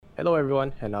Hello,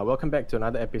 everyone, and welcome back to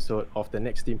another episode of the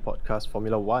Next Team podcast,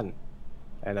 Formula One.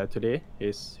 And today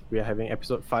we are having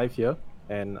episode 5 here,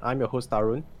 and I'm your host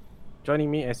Tarun.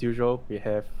 Joining me as usual, we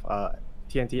have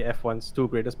TNT F1's two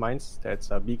greatest minds. That's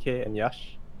BK and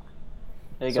Yash.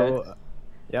 Hey guys.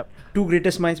 Yep. Two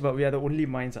greatest minds, but we are the only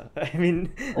minds. I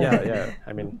mean, yeah.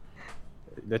 I mean,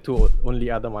 the two only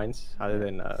other minds, other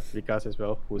than Vikas as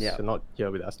well, who's not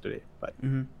here with us today. But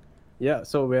yeah,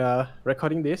 so we are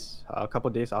recording this a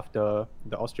couple days after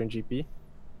the Austrian GP.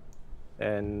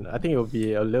 And I think it will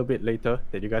be a little bit later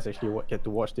that you guys actually get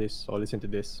to watch this or listen to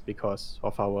this because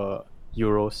of our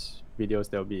Euros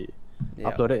videos that will be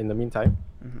uploaded in the meantime.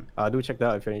 Do check that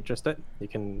out if you're interested. You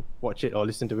can watch it or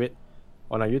listen to it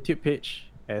on our YouTube page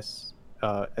as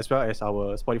well as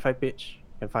our Spotify page.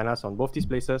 You can find us on both these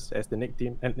places as the Next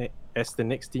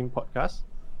Team podcast.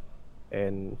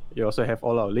 And you also have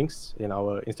all our links in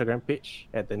our Instagram page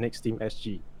at the Next Team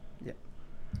SG. Yeah.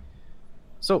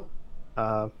 So,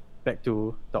 back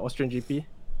to the Austrian GP.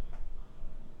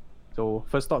 So,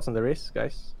 first thoughts on the race,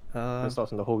 guys. First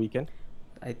thoughts on the whole weekend.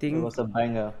 I think it was a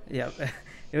banger. Yeah,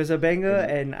 it was a banger,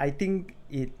 and I think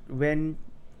it went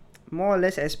more or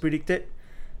less as predicted.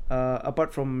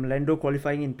 Apart from Lando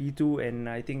qualifying in P2 and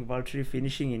I think Valtteri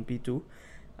finishing in P2.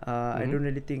 I don't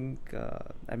really think.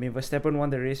 Verstappen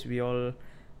won the race. We all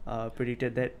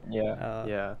predicted that.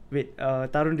 Yeah. Wait,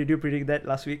 Tarun, did you predict that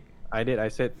last week? I did. I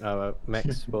said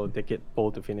Max will take it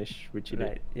pole to finish, which he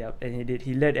did. Yeah, and he did.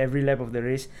 He led every lap of the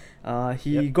race.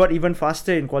 He got even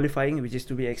faster in qualifying, which is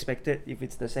to be expected if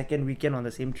it's the second weekend on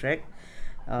the same track.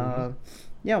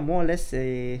 Yeah, more or less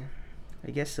a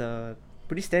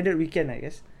pretty standard weekend, I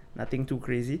guess. Nothing too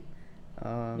crazy.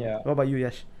 What about you,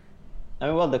 Yash?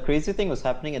 The crazy thing was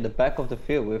happening at the back of the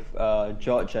field with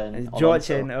George and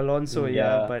Alonso.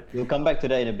 But we'll come back to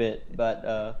that in a bit. But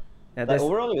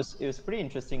overall, it was a pretty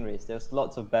interesting race. There's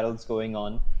lots of battles going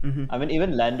on. I mean,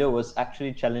 even Lando was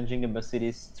actually challenging the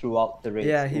Mercedes throughout the race.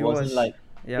 Yeah, he was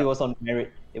on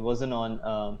merit. It wasn't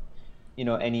on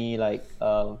any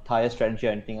tire strategy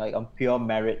or anything. Like on pure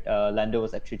merit, Lando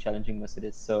was actually challenging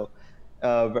Mercedes. So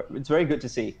it's very good to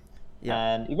see. Yeah.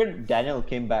 And even Daniel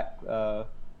came back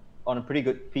on a pretty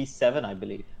good P7, I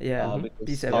believe. Yeah,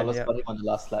 because P7. Carlos got him on the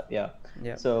last lap. Yeah.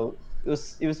 So it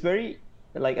was very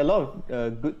a lot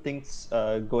of good things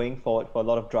going forward for a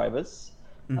lot of drivers.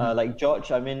 Like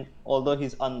George, I mean, although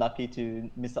he's unlucky to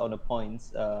miss out on the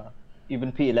points,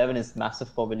 even P11 is massive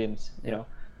for Williams. You know,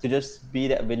 to just be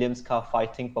that Williams car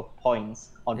fighting for points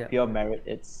on pure merit,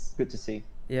 it's good to see.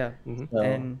 Yeah,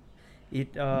 and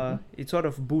it sort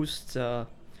of boosts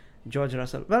George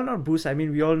Russell. Well, not boost. I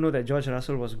mean, we all know that George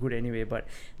Russell was good anyway, but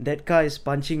that car is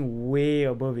punching way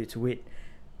above its weight,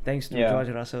 thanks to George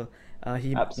Russell.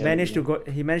 He managed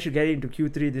to get into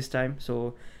Q3 this time.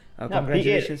 So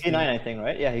congratulations. P9, I think,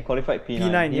 right? Yeah, he qualified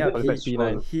P9.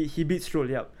 P9, He beat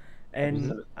Stroll.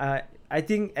 And I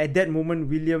think at that moment,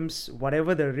 Williams,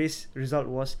 whatever the race result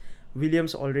was,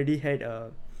 Williams already had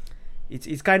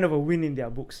it's kind of a win in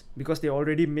their books because they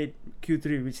already made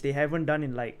Q3, which they haven't done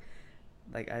in like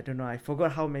I don't know, I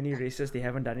forgot how many races they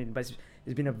haven't done it, but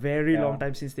it's been a very long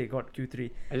time since they got Q3.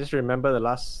 I just remember the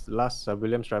last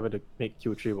Williams driver to make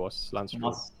Q3 was Lance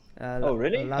Stroll. Oh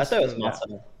really? I thought it was Massa.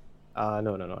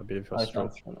 No, I believe it was Stroll.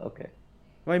 Okay.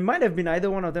 Well, it might have been either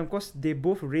one of them because they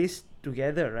both raced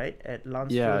together, right? At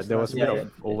Lance Stroll's there was a bit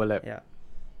of overlap. Yeah.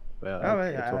 Well,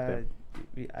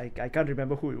 I can't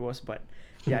remember who it was, but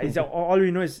it's all we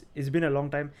know is it's been a long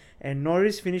time. And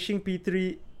Norris finishing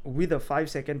P3 with a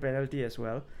 5-second penalty as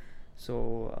well.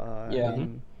 So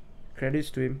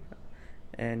credits to him.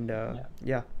 And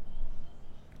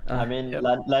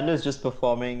Lando is just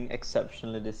performing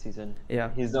exceptionally this season. Yeah,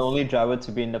 he's the only driver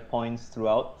to be in the points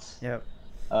throughout.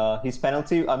 His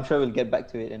penalty, I'm sure we'll get back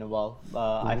to it in a while.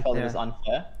 I felt it was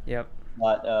unfair.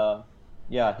 But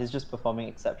he's just performing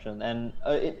exceptional, and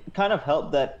it kind of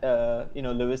helped that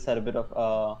Lewis had a bit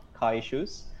of car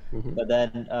issues. But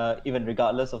then even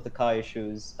regardless of the car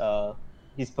issues,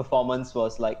 his performance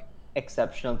was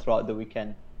exceptional throughout the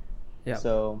weekend.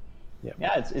 So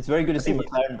it's very good to see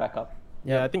McLaren back up.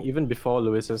 I think even before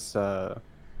Lewis's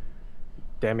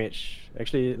damage,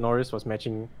 actually Norris was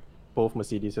matching both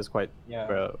Mercedes quite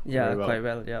well. Quite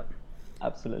well.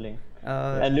 Absolutely.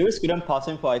 And Lewis couldn't pass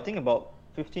him for I think about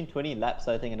 15-20 laps,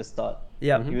 I think, at the start. He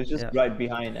was just right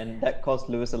behind, and that cost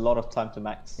Lewis a lot of time to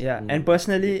max. And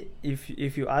personally,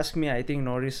 if you ask me, I think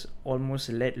Norris almost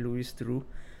led Lewis through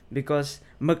because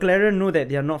McLaren know that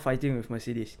they are not fighting with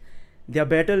Mercedes. Their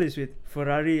battle is with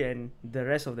Ferrari and the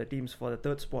rest of the teams for the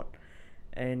third spot.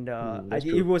 And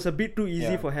it was a bit too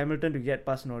easy for Hamilton to get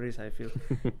past Norris, I feel.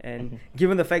 And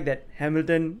given the fact that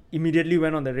Hamilton immediately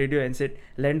went on the radio and said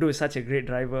Lando is such a great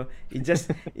driver,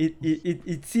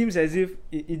 it seems as if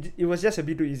it was just a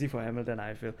bit too easy for Hamilton,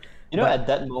 I feel. At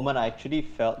that moment I actually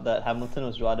felt that Hamilton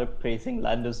was rather praising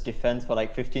Lando's defense for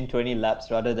like 15-20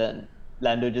 laps rather than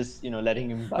Lando just letting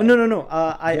him by. No.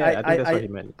 I think that's what he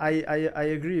meant. I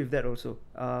agree with that also.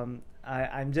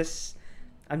 I'm just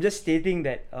stating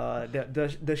that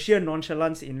the sheer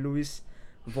nonchalance in Lewis'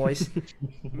 voice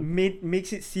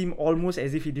makes it seem almost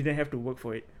as if he didn't have to work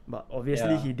for it, but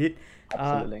obviously he did.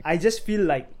 Absolutely. I just feel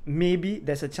like maybe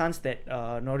there's a chance that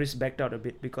Norris backed out a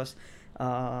bit, because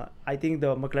I think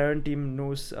the McLaren team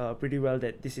knows pretty well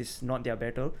that this is not their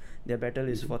battle. Their battle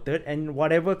is for third, and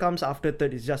whatever comes after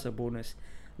third is just a bonus.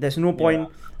 There's no point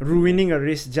ruining a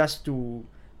race just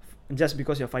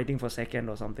because you're fighting for second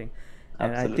or something.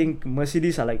 And I think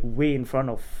Mercedes are like way in front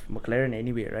of McLaren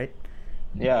anyway, right?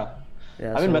 Yeah.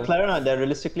 I mean, McLaren they're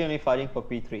realistically only fighting for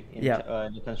P3 in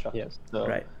the constructors.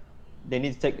 So they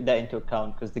need to take that into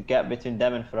account, because the gap between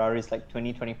them and Ferrari is like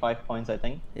 20-25 points, I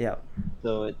think. Yeah.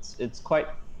 So it's quite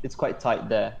tight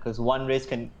there, because one race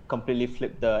can completely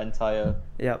flip the entire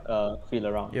field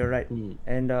around. You're right.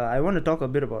 And I want to talk a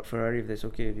bit about Ferrari, if that's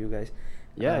okay with you guys.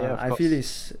 I feel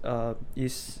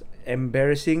it's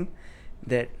embarrassing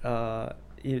that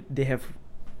they have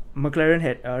McLaren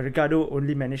had Ricciardo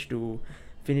only managed to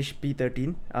finish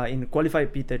P13 in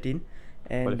qualified P13,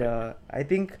 and I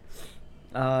think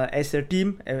as a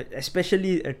team,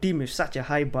 especially a team with such a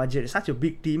high budget, such a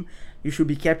big team, you should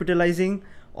be capitalizing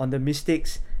on the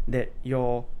mistakes that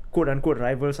your quote-unquote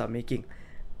rivals are making.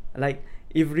 Like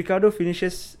if Ricciardo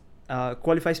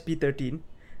qualifies P13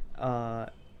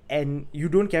 and you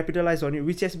don't capitalize on it,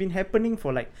 which has been happening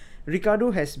for like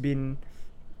Ricciardo has been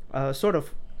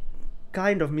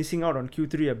kind of missing out on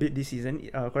Q3 a bit this season,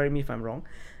 correct me if I'm wrong,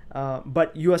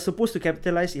 but you are supposed to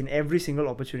capitalize in every single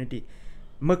opportunity.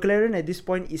 McLaren at this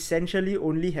point essentially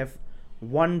only have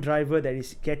one driver that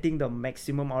is getting the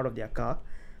maximum out of their car,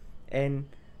 and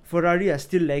Ferrari are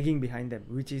still lagging behind them,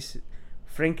 which is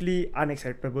frankly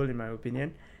unacceptable in my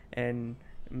opinion. And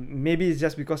maybe it's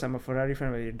just because I'm a Ferrari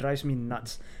fan, but it drives me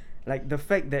nuts. Like the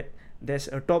fact that there's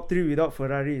a top 3 without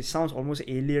Ferrari, it sounds almost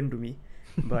alien to me,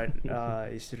 but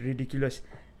it's ridiculous.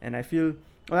 And I feel,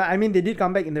 I mean, they did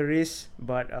come back in the race,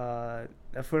 but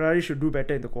Ferrari should do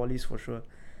better in the qualies for sure.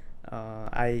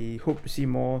 I hope to see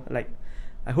more,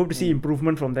 I hope to see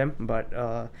improvement from them, but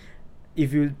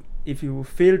if you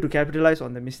fail to capitalize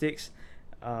on the mistakes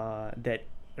that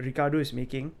Ricciardo is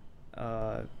making,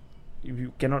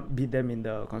 you cannot beat them in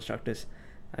the constructors.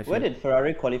 Where did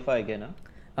Ferrari qualify again?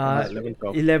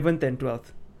 11th and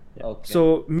 12th. Yeah. Okay.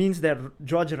 So means that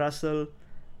George Russell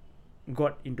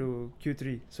got into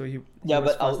Q3. So he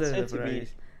was faster than the Ferraris.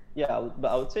 But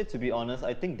I would say, to be honest,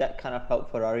 I think that kind of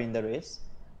helped Ferrari in the race,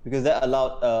 because that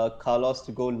allowed Carlos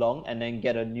to go long and then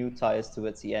get a new tires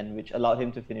towards the end, which allowed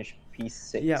him to finish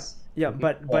P6.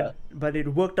 But it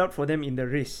worked out for them in the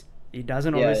race. It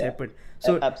doesn't always happen.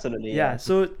 So absolutely.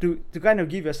 So to kind of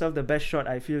give yourself the best shot,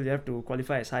 I feel you have to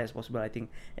qualify as high as possible. I think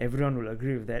everyone will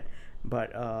agree with that.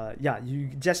 But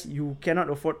you cannot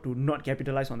afford to not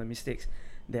capitalize on the mistakes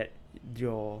that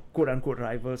your quote unquote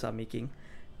rivals are making,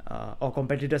 or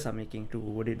competitors are making, to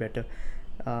word it better.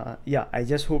 I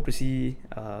just hope to see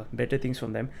better things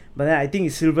from them. But then I think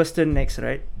it's Silverstone next,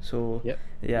 right? So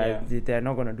they're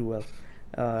not gonna do well.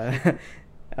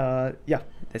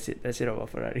 That's it about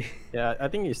Ferrari. Yeah, I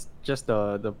think it's just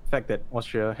the fact that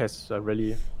Austria has a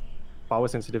really power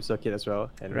sensitive circuit as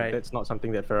well, and that's not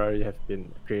something that Ferrari have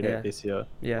been created this year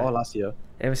or last year.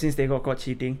 Ever since they got caught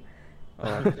cheating,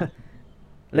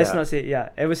 let's not say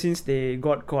ever since they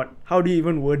got caught. How do you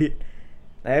even word it?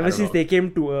 Like, ever since they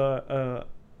came to a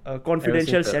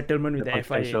confidential settlement with the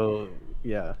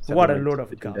FIA. What a load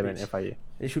of garbage.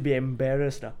 They should be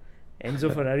embarrassed.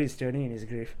 Enzo Ferrari is turning in his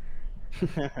grave.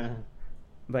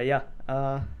 But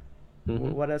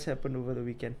what else happened over the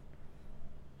weekend?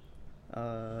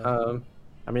 I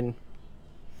mean,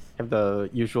 have the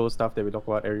usual stuff that we talk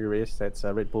about every race. That's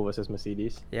Red Bull versus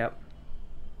Mercedes. Yep.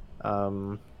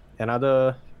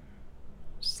 Another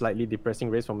slightly depressing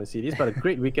race for Mercedes, but a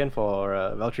great weekend for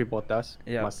Valtteri Bottas.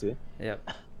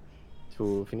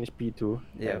 To finish P2.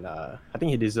 And I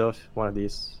think he deserved one of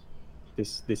these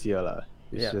this year.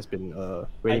 It's just been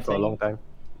waiting for a long time.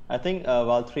 I think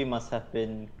Valtteri must have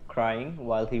been crying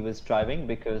while he was driving,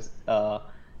 because the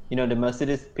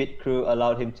Mercedes pit crew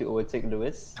allowed him to overtake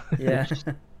Lewis.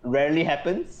 rarely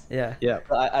happens. Yeah.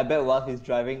 So I bet while he's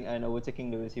driving and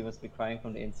overtaking Lewis, he must be crying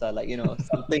from the inside, like,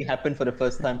 something happened for the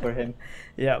first time for him.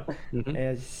 Yeah.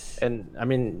 Yes. And I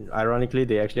mean, ironically,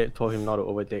 they actually told him not to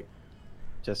overtake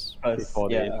just before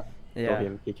they told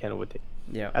him he can overtake.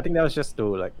 Yeah. I think that was just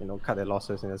to cut their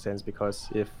losses in a sense, because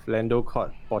if Lando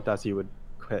caught Bottas, he would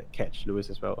catch Lewis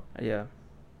as well. Yeah.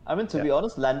 I mean, to be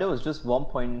honest, Lando was just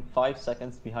 1.5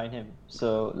 seconds behind him.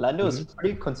 So Lando was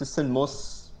pretty consistent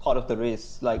most part of the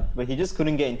race. But he just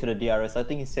couldn't get into the DRS. I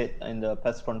think he said in the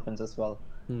press conference as well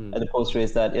at the post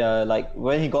race that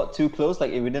when he got too close,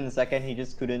 within a second, he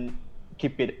just couldn't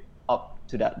keep it up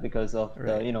to that because of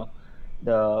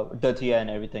the dirty air and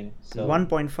everything. So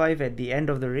 1.5 at the end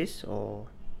of the race, or?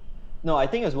 No, I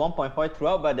think it was 1.5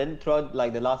 throughout, but then throughout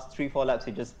the last 3-4 laps,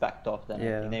 he just backed off. Then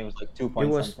I think it was 2 point.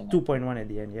 It was something. 2.1 at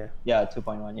the end, yeah. Yeah,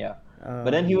 2.1, yeah.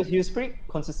 But then he was pretty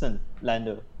consistent,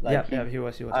 Lando. He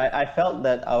was. I felt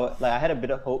that I had a bit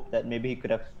of hope that maybe he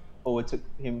could have overtook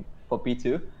him for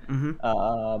P2.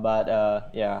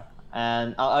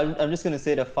 And I'm just gonna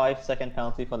say the 5-second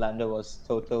penalty for Lando was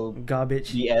total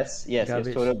garbage. BS. Yes, it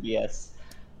was total BS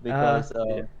because.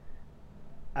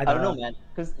 I don't know, man.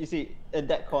 Because you see, at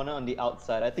that corner on the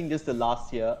outside, I think just the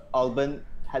last year, Albon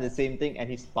had the same thing and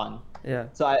he spun. Yeah.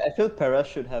 So I feel Perez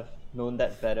should have known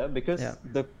that better, because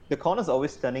the corner's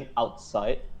always turning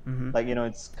outside.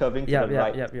 It's curving to the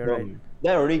right. Yeah, you're right.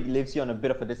 That already leaves you on a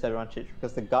bit of a disadvantage,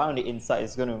 because the guy on the inside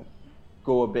is going to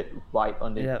go a bit wide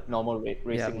on the normal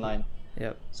racing line.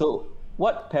 Yeah. So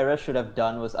what Perez should have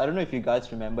done was, I don't know if you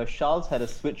guys remember, Charles had a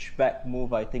switchback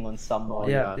move, I think, on someone.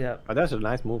 Yeah. Oh, that's a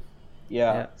nice move.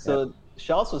 So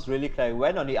Charles was really clear. He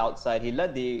went on the outside. He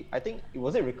led I think,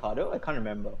 was it Ricardo? I can't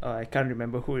remember. I can't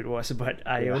remember who it was, but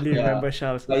I only remember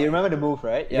Charles. But you remember the move,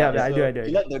 right? Yeah, I do.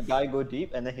 He let the guy go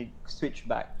deep and then he switched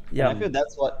back. Yeah. And I feel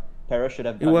that's what Perez should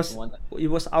have done. It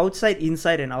was outside,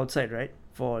 inside, and outside, right?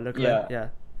 For Leclerc. Yeah.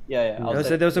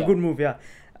 There was a good move,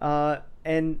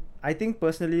 and I think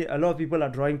personally, a lot of people are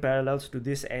drawing parallels to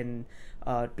this and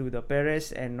to the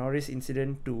Perez and Norris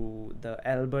incident, to the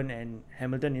Albon and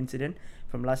Hamilton incident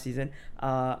from last season.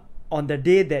 On the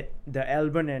day that the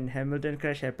Albon and Hamilton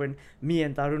crash happened, me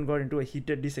and Tarun got into a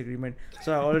heated disagreement.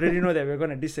 So I already know that we're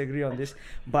going to disagree on this.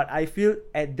 But I feel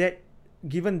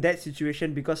given that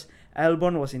situation, because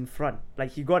Albon was in front,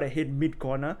 he got ahead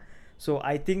mid-corner. So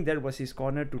I think that was his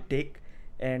corner to take.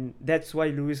 And that's why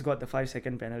Lewis got the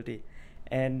 5-second penalty.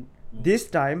 And this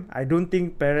time, I don't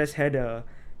think Perez had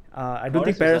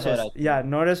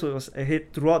Norris was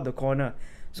ahead throughout the corner,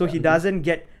 so he doesn't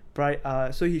get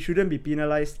so he shouldn't be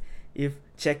penalized if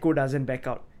Checo doesn't back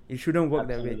out. It shouldn't work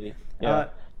that way.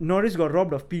 Norris got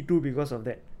robbed of P2 because of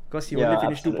that, because he only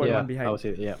finished 2.1 behind. I would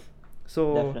say,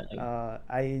 So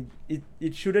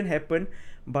it shouldn't happen.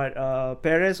 But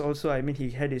Perez also, I mean,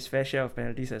 he had his fair share of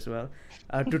penalties as well.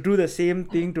 To do the same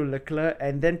thing to Leclerc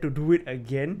and then to do it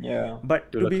again. Yeah.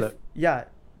 But to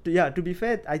be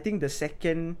fair, I think the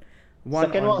second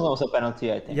one was a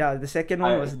penalty, I think. Yeah, the second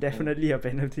one was definitely a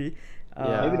penalty.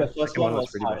 Maybe the first one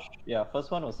was harsh. Yeah,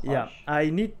 first one was harsh. Yeah,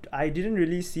 I didn't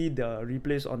really see the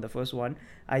replays on the first one.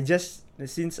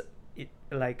 Since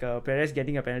Perez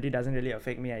getting a penalty doesn't really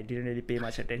affect me, I didn't really pay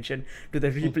much attention to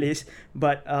the replays.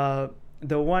 But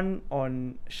the one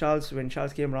on Charles, when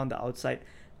Charles came around the outside,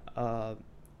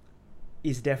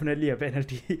 is definitely a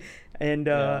penalty. And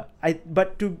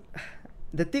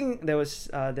the thing that was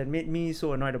that made me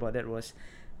so annoyed about that was,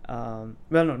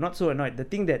 not so annoyed. The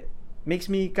thing that makes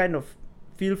me kind of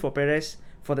feel for Perez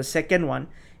for the second one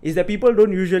is that people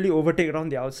don't usually overtake around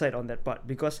the outside on that part,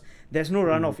 because there's no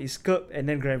runoff. It's curb and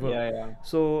then gravel.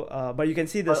 So, but you can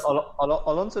see this.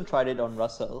 Alonso tried it on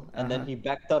Russell, and then he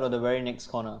backed out of the very next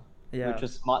corner. Which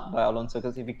was smart by Alonso,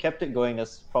 because if he kept it going,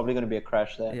 there's probably going to be a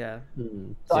crash there.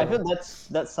 So I feel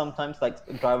that's sometimes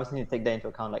drivers need to take that into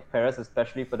account, like Perez,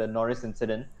 especially for the Norris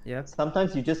incident.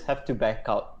 Sometimes you just have to back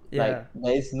out. There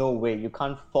is no way, you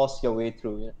can't force your way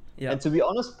through. And to be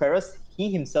honest, Perez,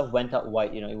 he himself went out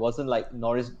wide. It wasn't like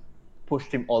Norris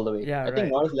pushed him all the way. I think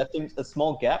Norris left him a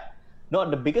small gap,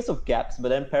 not the biggest of gaps, but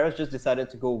then Perez just decided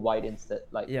to go wide instead,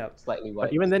 slightly wide.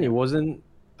 But even then, it wasn't.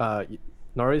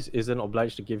 Norris isn't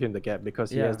obliged to give him the gap,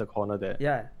 because he has the corner there.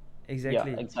 Yeah,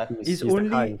 exactly. He's only the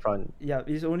car in front. Yeah,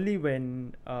 it's only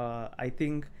when I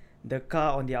think the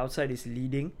car on the outside is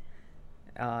leading,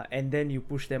 and then you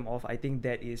push them off. I think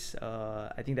that's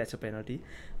a penalty.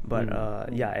 But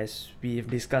as we've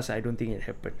discussed, I don't think it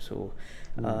happened. So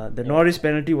the Norris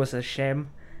penalty was a sham,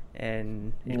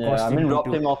 and it cost him.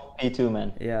 Robbed him off P2,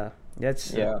 man.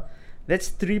 That's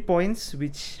 3 points,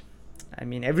 which, I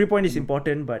mean, every point is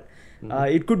important, but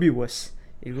it could be worse.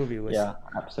 It will be worse. Yeah,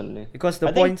 absolutely. Because the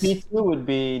I points. think P2 would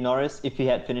be Norris if he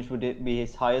had finished. Would it be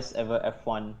his highest ever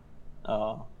F1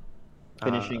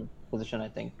 finishing position? I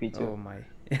think P2. Oh my.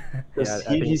 Yeah,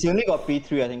 he's only got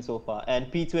P3 I think so far,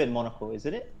 and P2 in Monaco,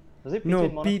 isn't it? Was it P2 No,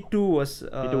 in Monaco? P2 was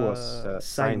P2 was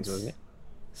Sainz, wasn't it?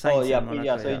 Oh yeah,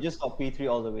 Monaco, so he just got P3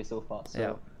 all the way so far.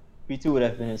 So P2 would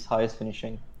have been his highest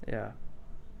finishing. Yeah.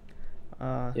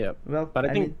 Well, but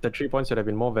I think the 3 points would have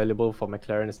been more valuable for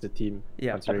McLaren as the team.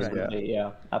 Yeah, absolutely.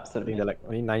 Yeah, absolutely. I think they're like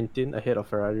only 19 ahead of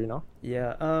Ferrari now.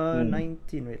 Yeah,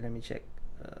 19. Wait, let me check.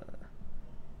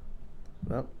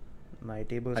 Well, my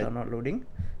tables are not loading.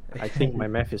 I think my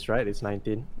math is right. It's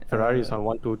 19. Ferrari is on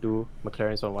 122.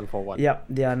 McLaren is on 141. Yeah,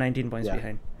 they are 19 points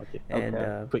behind. Okay.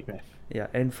 And quick math. Yeah,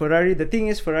 and Ferrari. The thing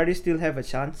is, Ferrari still have a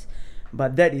chance,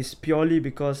 but that is purely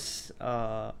because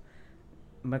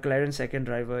McLaren's second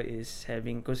driver is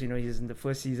having, because he's in the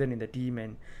first season in the team,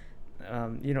 and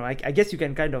I guess you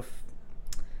can kind of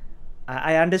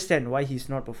I understand why he's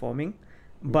not performing,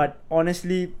 but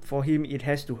honestly for him it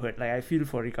has to hurt. Like, I feel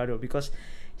for Ricardo, because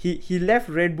he left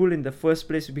Red Bull in the first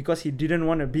place because he didn't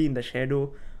want to be in the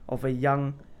shadow of a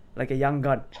young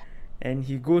gun, and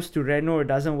he goes to Renault. It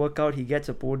doesn't work out. He gets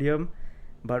a podium,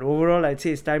 but overall I'd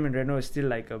say his time in Renault is still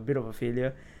like a bit of a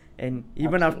failure. And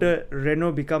even after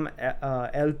Renault become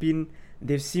Alpine,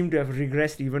 they seem to have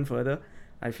regressed even further,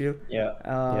 I feel.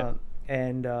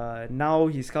 And now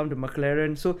he's come to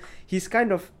McLaren, so he's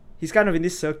kind of in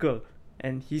this circle,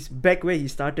 and he's back where he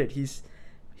started. He's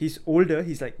older.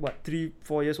 He's like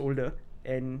 3-4 years older,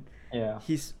 and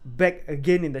he's back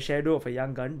again in the shadow of a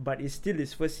young gun. But it's still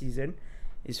his first season.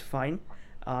 It's fine.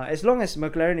 As long as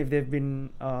McLaren, if they've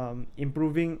been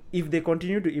improving, if they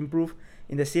continue to improve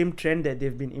in the same trend that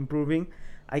they've been improving,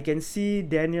 I can see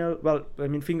Daniel, well, I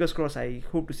mean, fingers crossed, I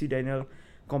hope to see Daniel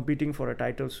competing for a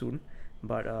title soon.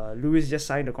 But Lewis just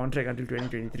signed a contract until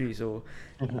 2023, so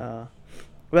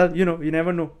well, you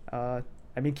never know.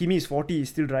 I mean, Kimi is 40, he's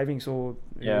still driving, so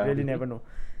you really never know.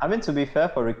 I mean, to be fair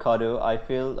for Ricciardo, I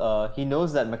feel he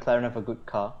knows that McLaren have a good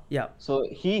car. Yeah. So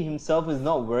he himself is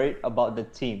not worried about the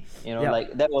team.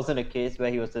 Like that wasn't a case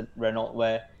where he was at Renault,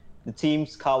 where the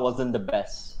team's car wasn't the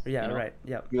best. Right.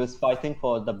 Yeah. He was fighting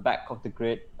for the back of the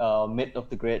grid, mid of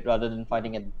the grid, rather than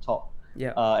fighting at the top.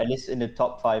 Yeah. At least in the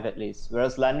top 5 at least.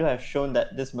 Whereas Lando has shown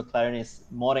that this McLaren is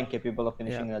more than capable of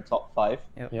finishing in the top 5.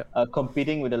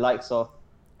 Competing with the likes of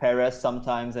Perez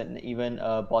sometimes, and even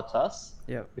Bottas.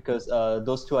 Because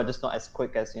those two are just not as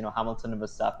quick as Hamilton and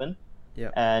Verstappen.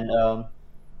 And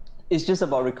it's just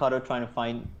about Ricciardo trying to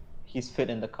find his fit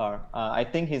in the car. I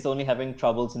think he's only having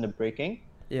troubles in the braking.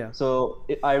 So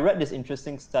I read this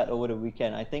interesting stat over the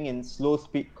weekend. I think in slow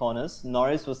speed corners,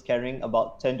 Norris was carrying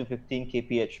about 10 to 15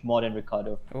 kph more than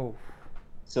Ricciardo. Oh.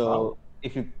 So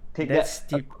if you take that's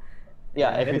steep.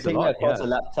 If you take that across a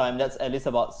lap time, that's at least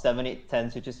about 7, 8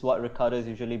 tenths, which is what Ricciardo is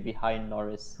usually behind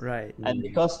Norris. Right. And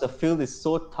because the field is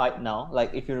so tight now,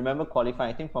 like if you remember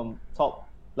qualifying, I think from top,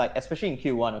 like especially in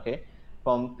Q1, okay,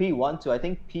 from P1 to I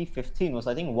think P15 was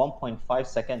 1.5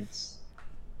 seconds,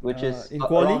 which is in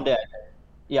around there.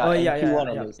 In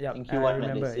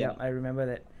Q1 I remember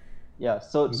that.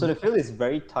 So the field is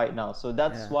very tight now. So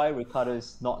that's why Ricciardo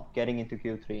is not getting into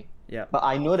Q3. But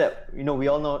I know that, we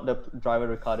all know the driver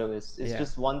Ricciardo is. It's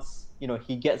just once,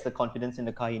 he gets the confidence in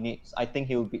the car he needs, I think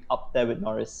he will be up there with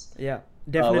Norris. Yeah,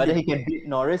 definitely. Whether he can beat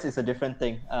Norris is a different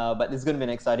thing. But it's going to be an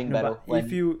exciting battle.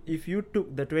 If you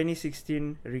took the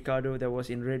 2016 Ricciardo that was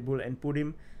in Red Bull and put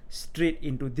him straight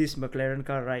into this McLaren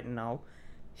car right now,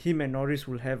 him and Norris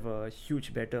will have a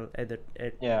huge battle I think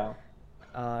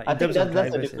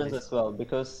that's the difference as well,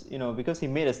 because because he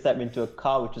made a step into a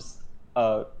car which is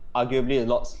arguably a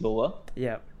lot slower.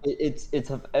 It's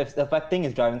affecting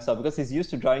his driving style, because he's used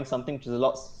to driving something which is a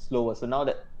lot slower. So now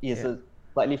that he has a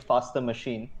slightly faster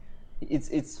machine,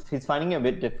 he's finding it a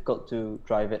bit difficult to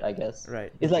drive it, I guess.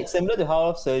 Right. It's like similar to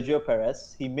how Sergio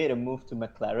Perez, he made a move to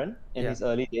McLaren in his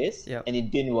early days, and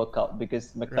it didn't work out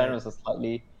because McLaren was a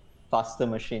slightly faster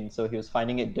machine, so he was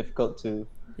finding it difficult to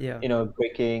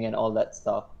braking and all that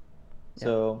stuff.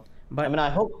 So but, I mean, I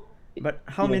hope. But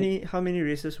how many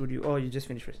races would you? Oh, you just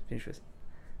finish first.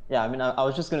 Yeah, I mean, I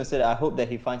was just gonna say that I hope that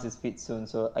he finds his feet soon.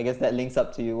 So I guess that links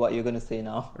up to you what you're gonna say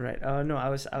now. Right. No, I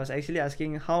was actually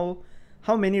asking how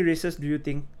many races do you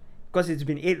think? Because it's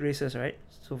been 8 races, right,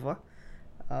 so far.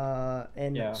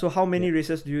 So how many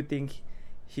races do you think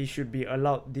he should be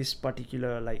allowed this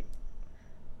particular, like?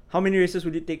 How many races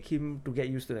would it take him to get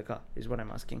used to the car, is what I'm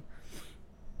asking.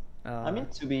 I mean,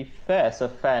 to be fair, as a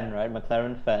fan, right,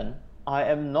 McLaren fan, I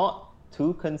am not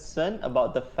too concerned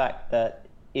about the fact that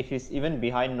if he's even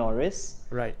behind Norris,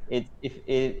 right?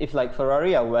 If like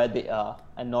Ferrari are where they are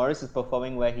and Norris is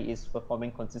performing where he is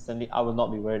performing consistently, I will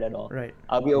not be worried at all. Right.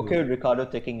 I'll be okay with Ricciardo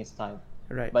taking his time.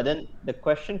 Right. But then the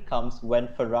question comes when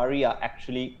Ferrari are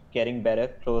actually getting better,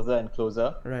 closer and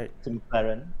closer to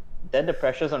McLaren. Then the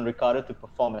pressure's on Ricciardo to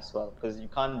perform as well, because you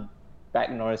can't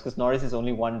back Norris, because Norris is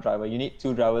only one driver. You need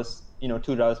two drivers.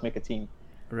 Two drivers make a team.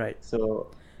 Right.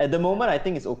 So at the moment, I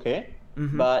think it's okay.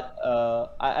 But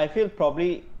I feel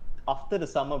probably after the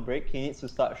summer break, he needs to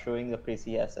start showing the pace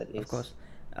he has at Ace. Of course.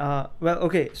 Well,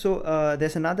 okay. So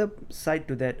there's another side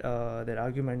to that that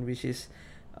argument, which is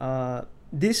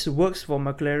this works for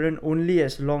McLaren only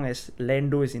as long as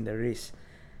Lando is in the race,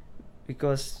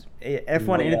 because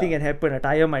F1 anything can happen. A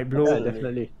tire might blow.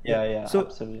 Definitely. Yeah. So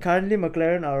absolutely. Currently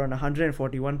McLaren are on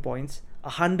 141 points.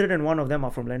 101 of them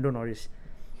are from Lando Norris,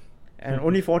 and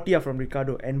only 40 are from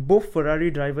Ricciardo. And both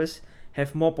Ferrari drivers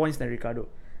have more points than Ricciardo.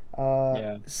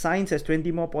 Sainz has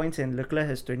 20 more points and Leclerc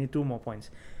has 22 more points.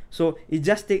 So it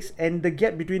just takes, and the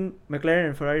gap between McLaren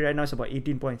and Ferrari right now is about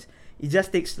 18 points. It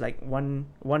just takes like one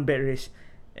bad race,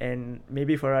 and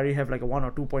maybe Ferrari have like a 1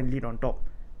 or 2 point lead on top.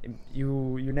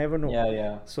 You never know.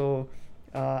 Yeah. So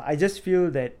I just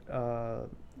feel that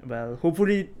well,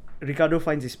 hopefully Ricciardo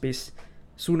finds his pace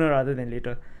sooner rather than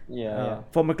later.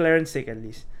 For McLaren's sake at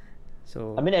least.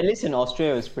 So I mean, at least in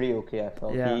Austria, it was pretty okay. I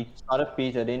felt he started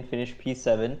P13, finished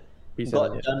P7.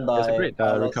 Got done by That's a great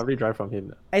recovery drive from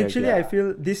him. Actually, I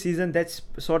feel this season that's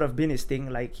sort of been his thing.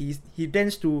 Like he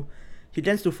tends to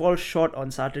fall short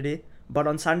on Saturday, but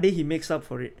on Sunday he makes up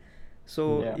for it.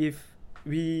 So if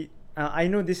we, I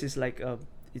know this is like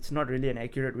it's not really an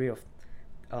accurate way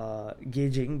of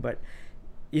gauging, but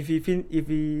if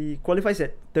he qualifies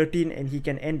at 13 and he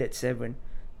can end at 7,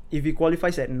 if he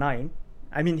qualifies at 9.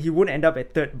 I mean, he won't end up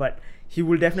at 3rd, but he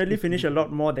will definitely finish a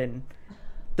lot more than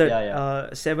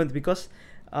 3rd, 7th, because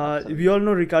we all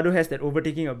know Ricciardo has that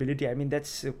overtaking ability. I mean,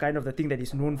 that's kind of the thing that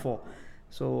he's known for.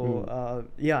 So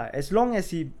as long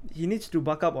as he needs to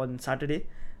buck up on Saturday,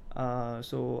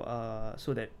 so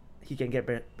that he can get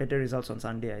better results on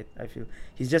Sunday. I feel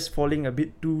he's just falling a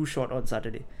bit too short on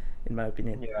Saturday, in my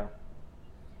opinion. Yeah,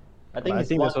 I think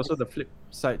there's also the flip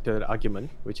side to the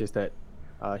argument, which is that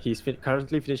he's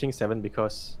currently finishing 7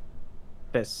 because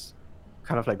that's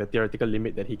kind of like the theoretical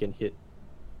limit that he can hit.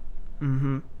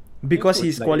 Because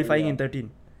he's qualifying in 13.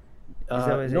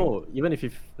 No, even if he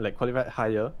qualified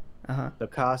higher, the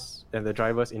cars and the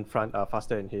drivers in front are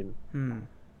faster than him.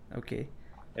 Okay.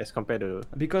 As compared to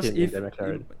because if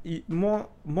more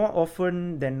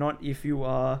often than not, if you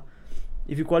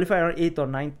qualify around 8th or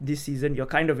 9th this season, you're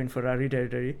kind of in Ferrari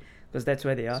territory, because that's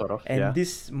where they are. Sort of, and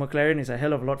this McLaren is a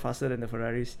hell of a lot faster than the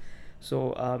Ferraris.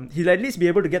 So he'll at least be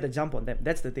able to get a jump on them.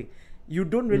 That's the thing. You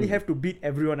don't really have to beat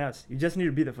everyone else. You just need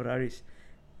to beat the Ferraris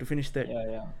to finish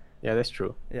 3rd. Yeah, that's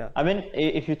true. Yeah. I mean,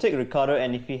 if you take Ricciardo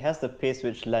and if he has the pace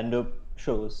which Lando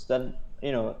shows, then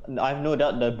I have no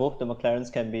doubt that both the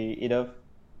McLarens can be either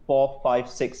 4, 5,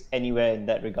 6 anywhere in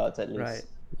that regards at least. Right.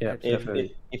 Yeah,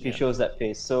 definitely. If he shows that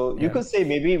pace, so you could say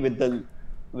maybe with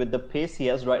the pace he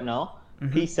has right now,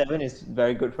 P7 is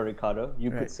very good for Ricciardo.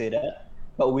 You could say that,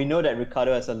 but we know that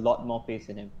Ricciardo has a lot more pace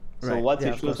in him. So once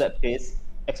he shows that pace,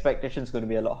 expectation is going to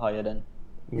be a lot higher then.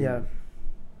 Yeah.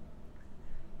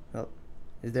 Well,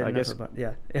 is there enough about?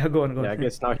 Yeah. Go on. I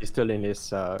guess now he's still in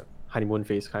his honeymoon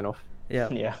phase, kind of.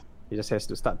 Yeah. He just has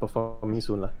to start performing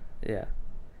soon, lah. Yeah.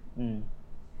 He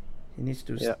needs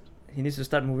to. He needs to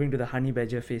start moving to the honey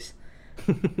badger phase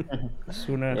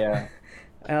sooner. Yeah.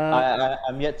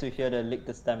 I'm yet to hear the lick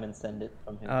the stem and send it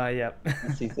from him.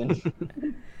 This season.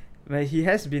 But he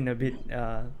has been a bit.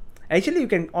 Actually, you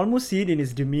can almost see it in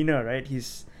his demeanor, right?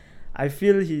 I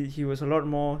feel he was a lot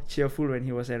more cheerful when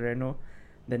he was at Renault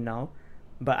than now.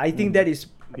 But I think that is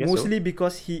mostly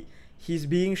because he's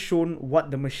being shown what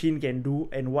the machine can do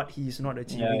and what he is not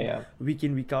achieving week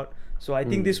in, week out. So I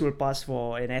think this will pass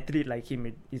for an athlete like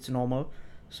him. It's normal.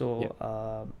 So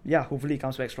hopefully he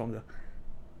comes back stronger.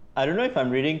 I don't know if I'm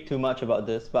reading too much about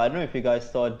this, but I don't know if you guys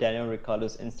saw Daniel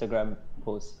Ricciardo's Instagram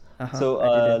post. So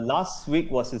last week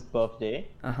was his birthday,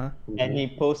 and he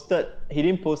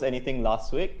didn't post anything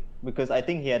last week because I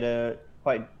think he had a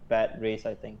quite bad race.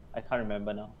 I can't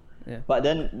remember now. But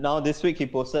then now this week he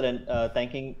posted and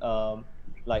thanking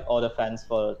like all the fans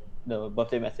for the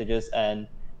birthday messages, and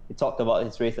he talked about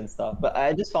his race and stuff. But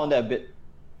I just found that a bit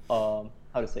odd.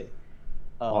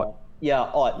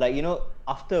 Like,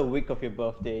 after a week of your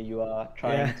birthday, you are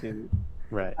trying to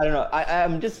right. I don't know.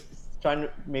 I'm just trying to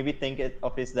maybe think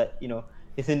of is that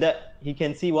it's in that he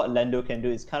can see what Lando can do.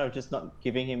 It's kind of just not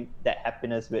giving him that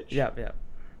happiness which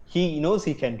he knows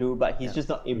he can do, but he's just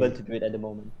not able to do it at the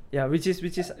moment. Yeah, which is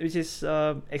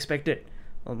expected,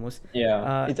 almost.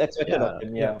 It's expected of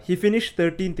him. Yeah. He finished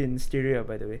 13th in Styria,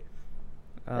 by the way.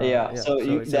 So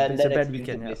it's a bad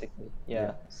weekend, basically.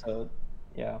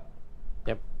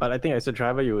 Yep, but I think as a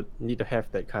driver, you would need to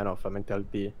have that kind of a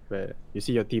mentality where you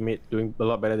see your teammate doing a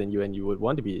lot better than you, and you would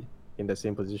want to be in the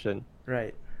same position.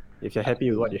 Right. If you're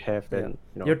happy with what you have, then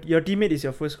your teammate is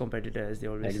your first competitor, as they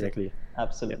always say.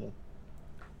 Absolutely. Yep.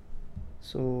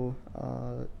 So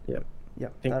I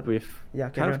think we've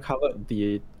kind of covered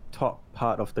the top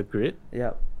part of the grid.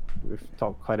 Yeah. We've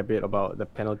talked quite a bit about the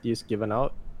penalties given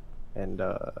out, and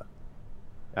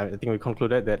I think we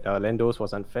concluded that Lando's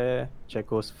was unfair.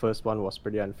 Checo's first one was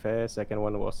pretty unfair. Second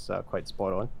one was quite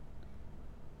spot on.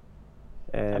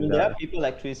 And there are people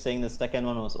actually saying the second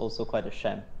one was also quite a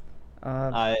sham.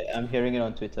 I'm hearing it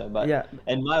on Twitter, but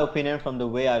in my opinion, from the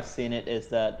way I've seen it, is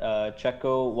that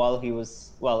Checo, while he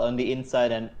was on the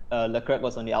inside and Leclerc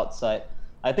was on the outside,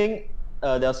 I think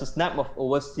there was a snap of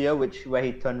oversteer where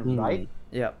he turned right,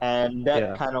 and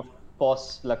that kind of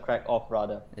forced Leclerc off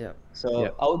rather.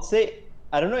 So I would say,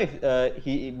 I don't know if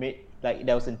he made that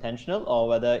was intentional or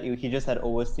whether he just had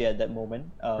oversteer at that moment.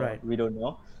 We don't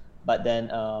know, but then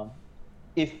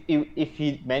if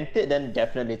he meant it, then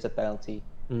definitely it's a penalty.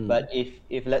 But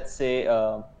if let's say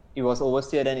it was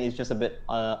oversteer, then it's just a bit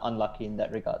unlucky in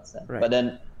that regards. Then. But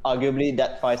then arguably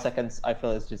that 5 seconds I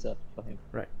feel is deserved for him.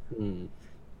 Right.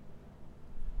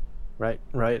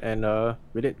 And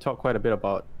we did talk quite a bit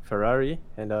about Ferrari,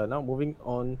 and now moving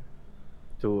on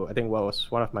to I think what was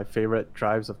one of my favorite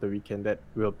drives of the weekend, that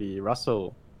will be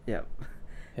Russell. Yeah.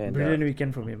 And brilliant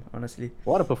weekend from him, honestly.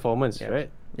 What a performance, right?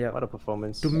 Yeah. What a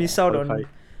performance. To miss out on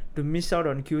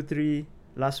Q3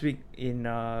 last week in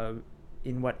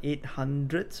what,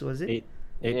 800s was it?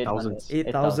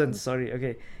 8,000. Sorry,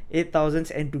 okay,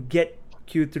 8,000s, and to get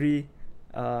Q3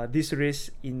 this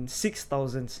race in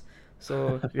 6,000s.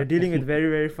 So we're dealing with very,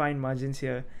 very fine margins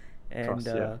here,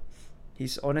 and he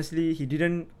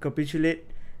didn't capitulate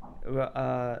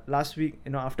last week.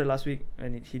 After last week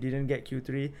when he didn't get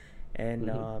Q3. And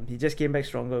he just came back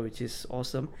stronger, which is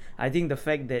awesome. I think the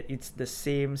fact that it's the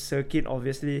same circuit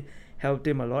obviously helped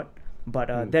him a lot, but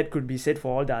that could be said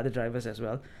for all the other drivers as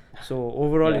well. So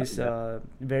overall, it's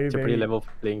very, it's a pretty level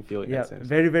playing field. In that sense.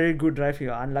 Very, very good drive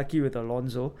here. Unlucky with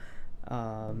Alonso.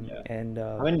 And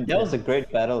that was a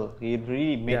great battle. He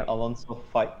really made Alonso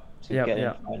fight to get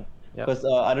in front. Because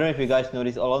I don't know if you guys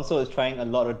noticed, Alonso is trying a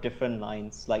lot of different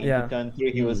lines. Like in turn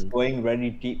 3, he was going very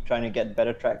deep, trying to get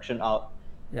better traction out.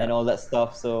 And all that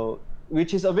stuff, so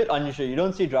which is a bit unusual. You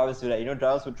don't see drivers do that.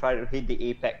 Drivers would try to hit the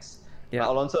apex.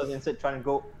 Alonso is instead trying to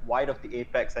go wide of the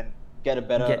apex and get a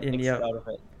better exit out of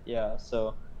it.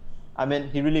 So I mean,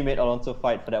 he really made Alonso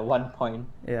fight for that 1 point.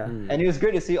 And it was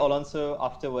great to see Alonso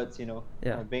afterwards.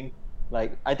 Being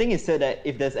like, I think he said that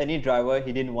if there's any driver,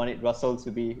 he didn't want it Russell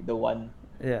to be the one.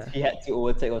 He had to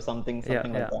overtake or something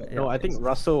like that. No, I think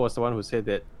Russell was the one who said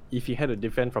that if he had to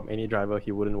defend from any driver,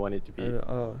 he wouldn't want it to be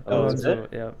Alonso.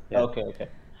 Okay.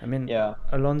 I mean,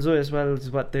 Alonso as well is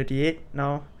 38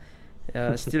 now,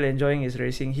 still enjoying his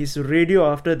racing. His radio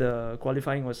after the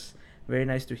qualifying was very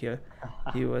nice to hear.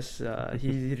 He was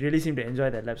he really seemed to enjoy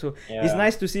that lap. So it's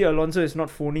nice to see Alonso is not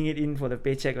phoning it in for the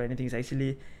paycheck or anything. He's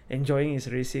actually enjoying his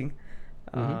racing.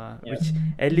 Which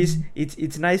at least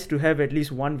it's nice to have at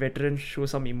least one veteran show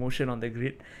some emotion on the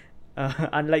grid.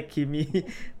 Unlike Kimi,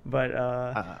 but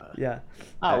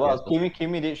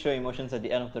Kimi did show emotions at the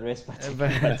end of the race, but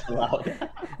that's loud.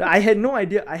 I have no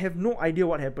idea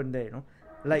what happened there.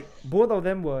 Like both of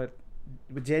them were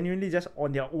genuinely just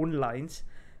on their own lines,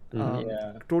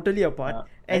 totally apart,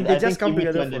 and they just come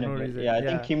together for no reason. I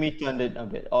think Kimi turned it a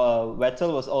bit.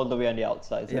 Vettel was all the way on the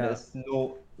outside, so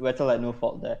Vettel had no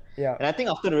fault there. And I think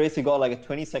after the race he got like a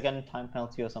 20-second time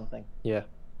penalty or something.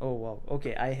 Oh wow.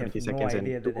 Okay, I have no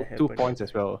idea that happened. 2 points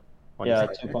as well. 2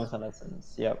 points on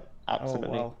license. Yep,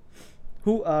 absolutely. Oh wow.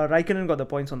 Who Raikkonen got the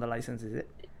points on the license? Is it?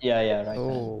 Yeah, Raikkonen.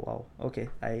 Oh wow. Okay,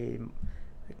 I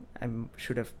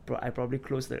probably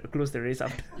closed the race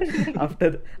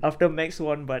after Max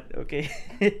won, but okay.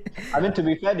 I mean, to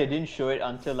be fair, they didn't show it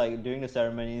until like during the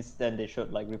ceremonies. Then they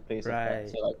showed like replays of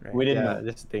that. So we didn't know.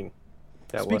 That's the thing.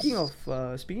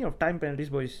 Speaking of time penalties,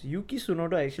 boys, Yuki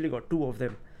Tsunoda actually got 2 of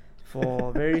them.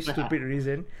 For very stupid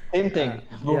reason. Same thing,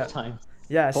 both times.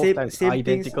 Same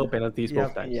identical things. Penalties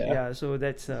both times. So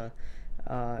that's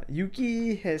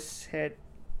Yuki has had.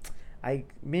 I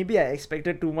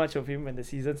expected too much of him when the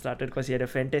season started because he had a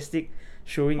fantastic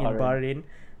showing in Bahrain.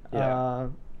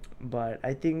 But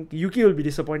I think Yuki will be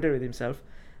disappointed with himself.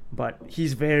 but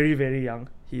he's very, very young.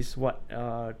 He's what,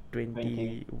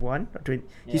 21 or 20?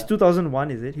 He's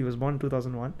 2001, is it? He was born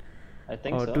 2001 I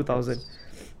think or so. 2000.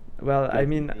 Well, I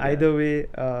mean, either way,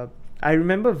 I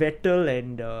remember Vettel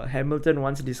and Hamilton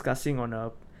once discussing on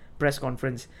a press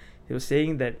conference. He was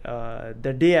saying that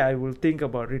the day I will think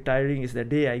about retiring is the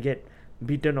day I get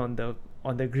beaten on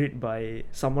the grid by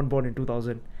someone born in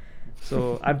 2000.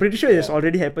 So I'm pretty sure it's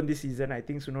already happened this season. I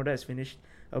think Tsunoda has finished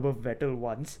above Vettel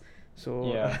once.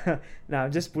 So now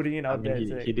I'm just putting it out there.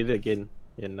 He did it again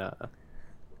in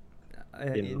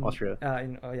Austria.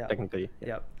 Technically.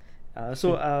 Yeah.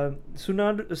 So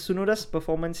Tsunoda's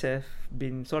performance have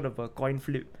been sort of a coin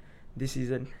flip this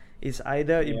season. It's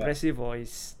either impressive or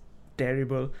it's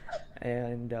terrible,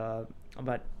 and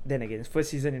but then again, it's first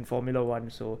season in Formula One.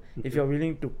 So if you're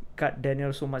willing to cut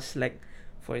Daniel so much slack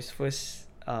for his first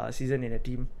season in a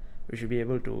team, we should be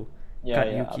able to cut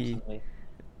Yuki. Absolutely.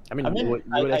 I mean, you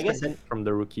would expect it from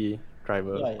the rookie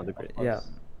driver on the grid. Yeah.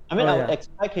 I mean, I would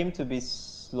expect him to be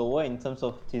slower in terms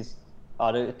of his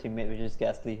other teammate, which is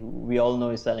Gasly, who we all know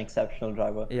is an exceptional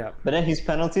driver. Yeah. But then his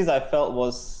penalties, I felt,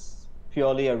 was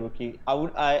purely a rookie. I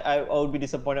would be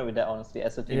disappointed with that, honestly,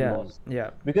 as a team boss. Yeah.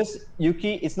 Because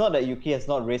Yuki, it's not that Yuki has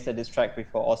not raced at this track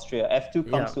before. Austria, F2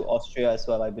 comes to Austria as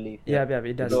well, I believe. Yeah,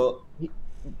 it does. So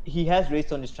he has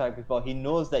raced on this track before. He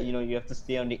knows that you have to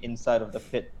stay on the inside of the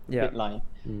pit line.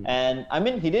 And I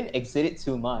mean, he didn't exit it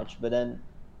too much, but then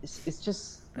it's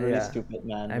just really stupid,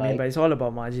 man. I mean, but it's all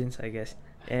about margins, I guess.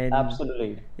 And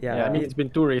absolutely. Yeah, I mean, it's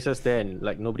been 2 races there, and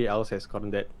like nobody else has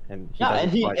gotten that, and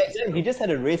he just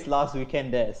had a race last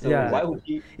weekend there. So why would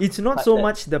he? It's not so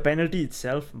much the penalty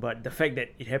itself, but the fact that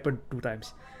it happened 2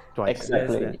 times. Twice.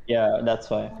 Exactly. Yeah,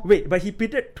 that's why. Wait, but he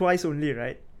pitted twice only,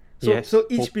 right? So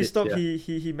each pit stop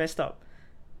he messed up.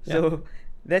 So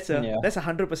that's a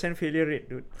 100% failure rate,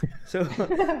 dude. So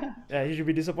he should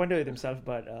be disappointed with himself,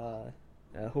 but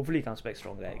hopefully he comes back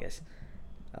stronger, I guess.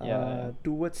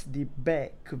 Towards the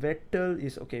back, Vettel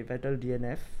is okay. Vettel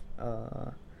DNF.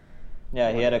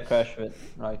 He had a crash with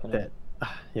Raikkonen.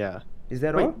 Is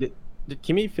that all? Did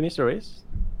Kimi finish the race?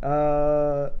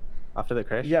 After the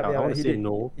crash? I want to say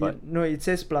no, but no, it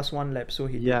says +1 lap, so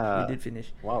he did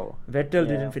finish. Wow. Vettel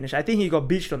didn't finish. I think he got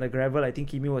beached on the gravel. I think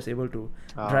Kimi was able to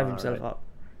drive himself up.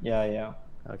 Yeah.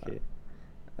 Okay.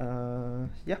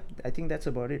 I think that's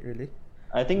about it, really.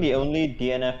 I think the only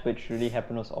DNF which really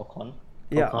happened was Ocon.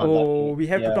 We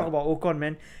have to talk about Ocon,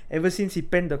 man. Ever since he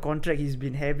penned the contract, he's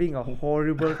been having a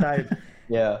horrible time.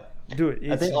 Dude,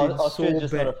 I think Austria is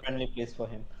just not a friendly place for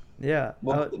him. Yeah,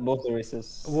 both the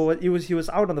races. Well, he was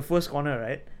out on the first corner,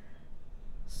 right?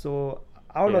 So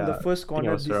out on the first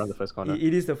corner. I think it was around the first corner.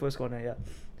 It is the first corner, yeah.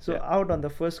 So out on the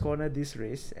first corner this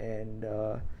race, and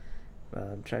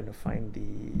I'm trying to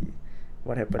find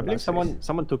what happened. I believe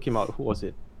someone took him out. Who was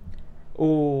it?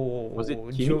 Oh, was it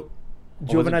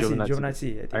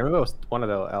Giovinazzi? I remember it was one of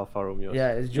the Alfa Romeos.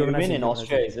 Yeah, it's Giovinazzi. You mean in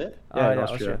Austria, is it? Yeah, in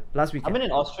Austria. Last weekend. I mean,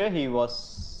 in Austria, he was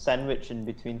sandwiched in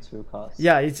between 2 cars.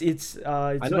 Yeah, it's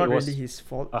not really his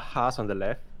fault. A Haas on the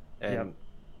left, and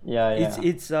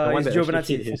it's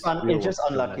Giovinazzi. It's just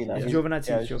unlucky. It's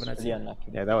Giovinazzi. Really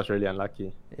unlucky. Yeah, that was really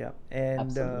unlucky. Yeah,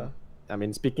 and I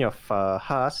mean, speaking of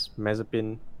Haas,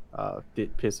 Mazepin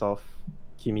did piss off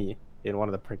Kimi in one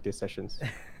of the practice sessions.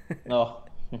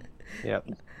 Yeah,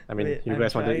 I mean, you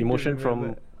guys want the emotion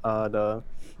from the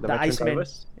veteran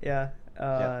drivers? Yeah.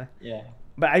 But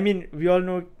I mean, we all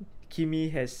know Kimi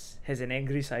has an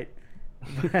angry side.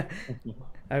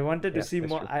 I wanted to see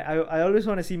more. I always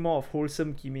want to see more of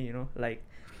wholesome Kimi, like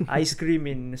ice cream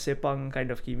in Sepang kind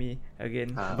of Kimi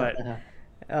again. But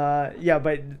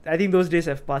but I think those days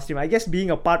have passed him. I guess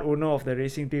being a part owner of the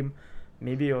racing team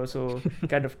maybe also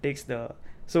kind of takes the.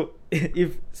 So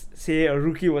if say a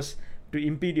rookie was to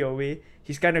impede your way,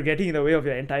 he's kind of getting in the way of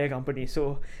your entire company.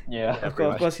 So of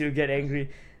course he'll get angry.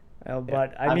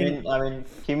 But I mean,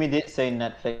 Kimi did say in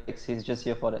Netflix he's just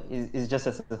here for he's just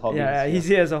as a hobby. Yeah, he's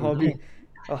here as a hobby.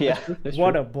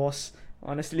 What a boss,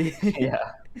 honestly.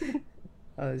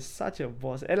 Such a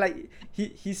boss. And like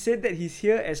he said that he's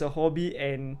here as a hobby,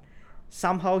 and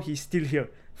somehow he's still here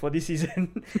for this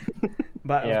season.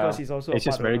 But of course he's also. He's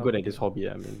just very good at his hobby.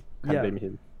 I mean, can't blame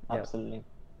him. Absolutely.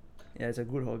 Yeah, it's a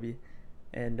good hobby.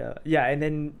 And and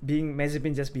then being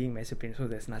Mazepin, so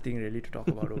there's nothing really to talk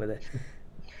about over there.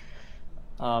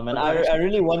 And I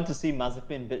really want to see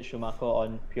Mazepin beat Schumacher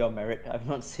on pure merit. I've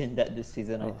not seen that this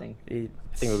season. I think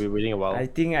we'll be waiting a while. I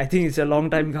think it's a long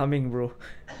time coming, bro.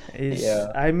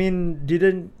 I mean,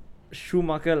 didn't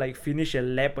Schumacher like finish a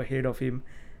lap ahead of him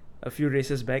a few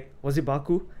races back? Was it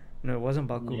Baku? No, it wasn't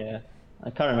Baku. Yeah, I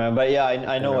can't remember, but yeah,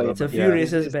 I know what it's a few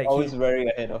races back. Always very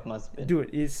ahead of Mazepin. Dude,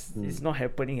 it's not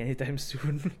happening anytime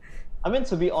soon. I mean,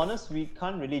 to be honest, we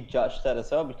can't really judge that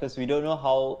as well because we don't know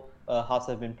how Haas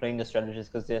have been playing the strategies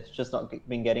because they've just not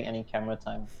been getting any camera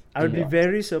time. I would be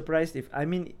very surprised if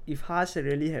Haas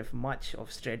really have much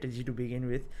of strategy to begin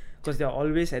with, because they're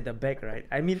always at the back, right?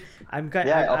 I mean, I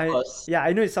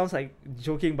know it sounds like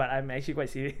joking, but I'm actually quite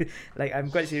serious. Like, I'm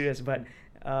quite serious, but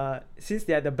since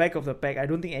they're at the back of the pack, I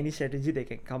don't think any strategy they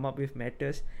can come up with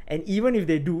matters. And even if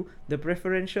they do, the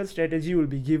preferential strategy will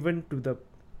be given to the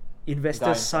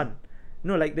investor's son.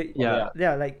 No, like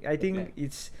like I think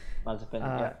it's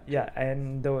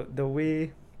and the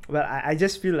way, well, I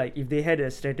just feel like if they had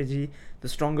a strategy, the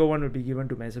stronger one would be given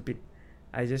to Mazepin.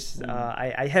 I just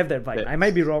I have that vibe. I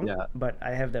might be wrong, but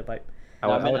I have that vibe.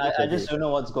 I just don't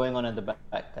know what's going on at the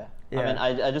back there. I mean,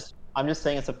 I'm just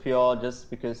saying it's a pure just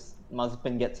because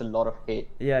Mazepin gets a lot of hate.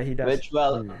 Yeah, he does. Which,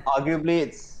 well, arguably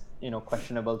it's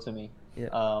questionable to me.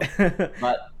 Yeah.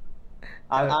 But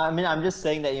I mean, I'm just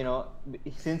saying that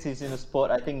since he's in the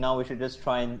sport, I think now we should just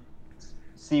try and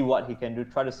see what he can do,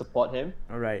 try to support him.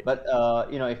 All right. But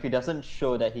if he doesn't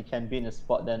show that he can be in a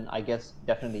sport, then I guess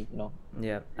definitely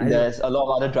there's a lot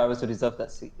of other drivers who deserve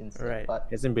that seat instead. Right. But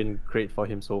it hasn't been great for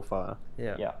him so far.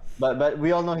 Yeah. But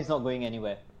we all know he's not going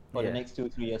anywhere for the next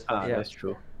 2-3 years. That's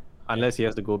true. Unless he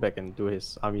has to go back and do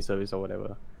his army service or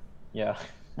whatever. Yeah.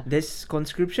 There's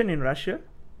conscription in Russia?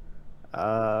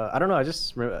 I don't know.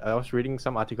 I was reading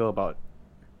some article about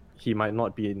he might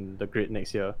not be in the grid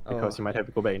next year because he might have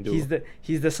to go back and do.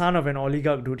 He's the son of an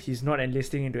oligarch, dude. He's not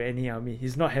enlisting into any army.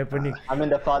 He's not happening. I mean,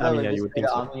 the father will just take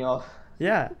the army off.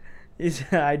 Yeah,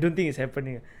 I don't think it's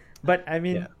happening. But I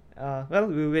mean, well,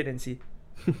 we'll wait and see.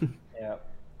 Yeah.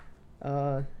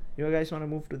 You guys want to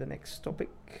move to the next topic?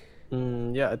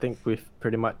 Yeah, I think we've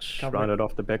pretty much rounded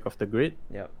off the back of the grid.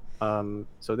 Yeah.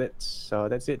 So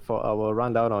that's it for our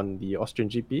rundown on the Austrian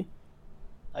GP.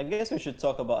 I guess we should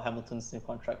talk about Hamilton's new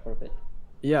contract for a bit.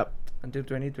 Yeah. Until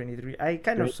 2023. I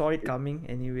kind of saw it coming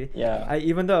anyway. Yeah.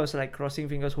 Even though I was like crossing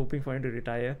fingers hoping for him to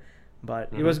retire, but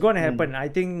it was going to happen. I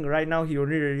think right now he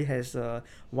only really has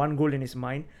one goal in his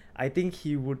mind. I think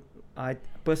he would.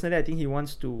 Personally, I think he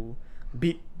wants to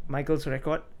beat Michael's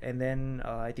record, and then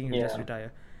I think he'll just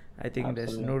retire. I think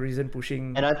there's no reason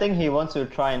pushing. And I think he wants to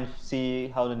try and see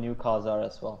how the new cars are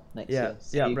as well next year.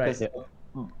 Right.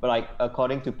 But like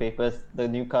according to papers, the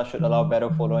new car should allow better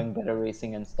following, better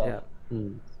racing and stuff.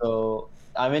 So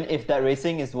I mean, if that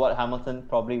racing is what Hamilton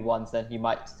probably wants, then he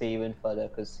might stay even further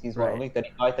because he's only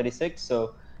 35, 36,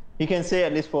 so he can stay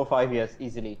at least 4 or 5 years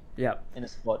easily. In the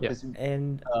sport.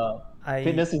 And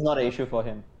fitness is not an issue for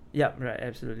him. Yeah, right,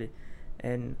 absolutely.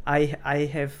 And I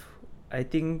have, I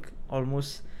think,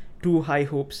 almost too high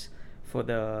hopes for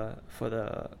the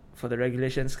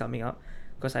regulations coming up,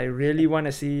 because I really want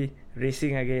to see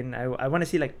racing again. I want to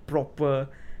see like proper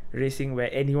racing where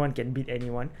anyone can beat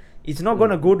anyone. It's not going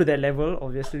to go to that level,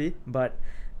 obviously, but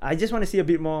I just want to see a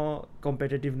bit more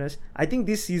competitiveness. I think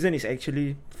this season is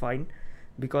actually fine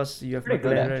because you have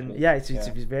McLaren. It's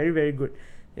very, very good.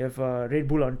 You have Red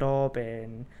Bull on top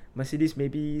and Mercedes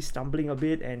maybe stumbling a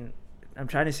bit, and I'm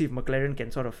trying to see if McLaren can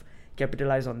sort of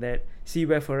capitalize on that, see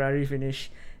where Ferrari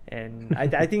finish, and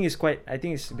I think it's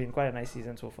been quite a nice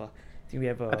season so far.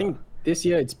 I think this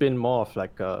year it's been more of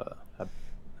like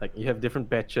like you have different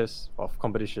batches of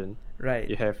competition. Right.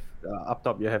 You have up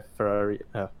top you have Ferrari.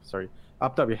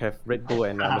 Up top you have Red Bull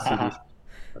and Mercedes.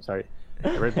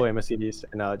 Red Bull and Mercedes,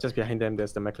 and just behind them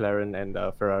there's the McLaren and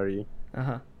Ferrari.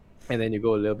 And then you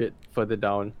go a little bit further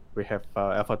down, we have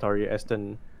AlphaTauri,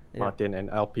 Aston Martin, and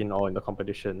Alpine all in the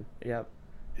competition.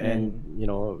 And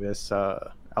there's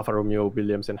Alfa Romeo,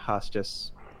 Williams, and Haas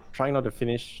just trying not to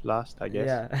finish last, I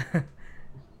guess.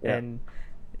 And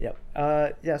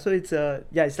so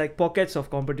it's like pockets of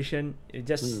competition.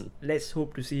 Let's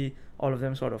hope to see all of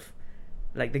them sort of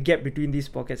like the gap between these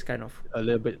pockets kind of a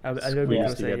little bit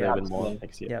closer together even more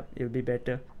next year. It'll be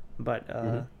better. But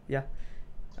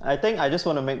I think I just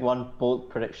want to make one bold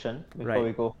prediction before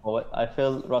we go forward. I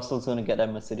feel Russell's going to get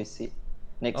that Mercedes seat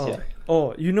next year.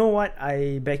 Oh, you know what?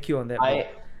 I back you on that.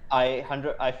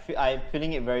 I'm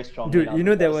feeling it very strongly.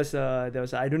 Dude, there was I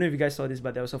don't know if you guys saw this,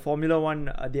 but there was a Formula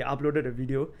One. They uploaded a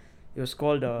video. It was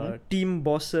called Team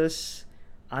Bosses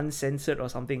Uncensored or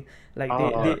something. Like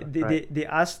they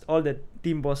asked all the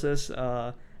team bosses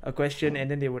a question,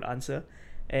 and then they would answer.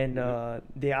 And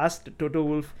they asked Toto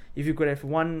Wolff if you could have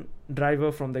one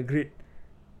driver from the grid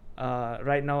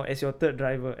right now as your third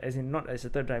driver, as in not as a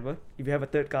third driver. If you have a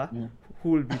third car, who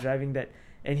will be driving that?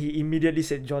 And he immediately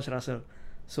said George Russell.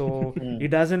 So it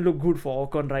doesn't look good for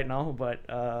Ocon right now, but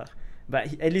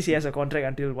But at least he has a contract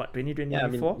until what, 2024? Yeah, I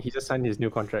mean, he just signed his new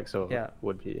contract, so Yeah.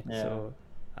 would be. Yeah. So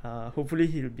hopefully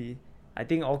he'll be. I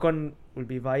think Ocon will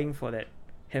be vying for that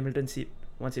Hamilton seat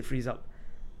once it frees up.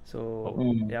 So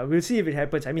yeah, we'll see if it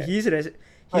happens. I mean, he's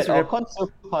Ocon's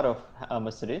still part of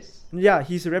Mercedes. Yeah,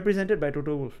 he's represented by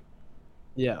Toto Wolff.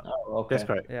 Yeah, okay. That's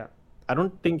correct. Yeah, I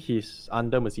don't think he's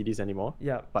under Mercedes anymore.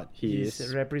 yeah, but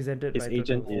he's represented his by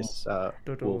agent Toto Wolff. is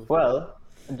Toto Wolff. Wolff. Well,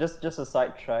 just a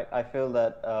sidetrack. I feel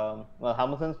that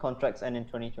Hamilton's contracts end in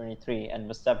 2023, and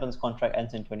Verstappen's contract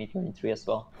ends in 2023 as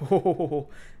well. Oh,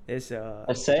 it's A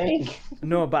saying.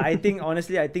 No, but I think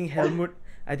honestly, I think Helmut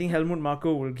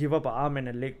Marko will give up an arm and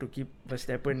a leg to keep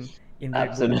Verstappen in Red Bull.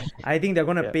 Absolutely. I think they're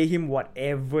gonna pay him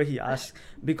whatever he asks,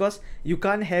 because you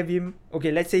can't have him.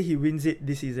 Okay, let's say he wins it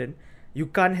this season. You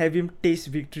can't have him taste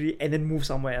victory and then move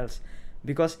somewhere else,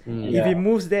 because if he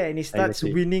moves there and he starts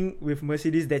winning with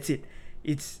Mercedes, that's it.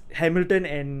 It's Hamilton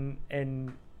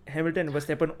and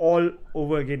Verstappen all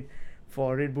over again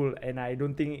for Red Bull, and I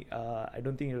don't think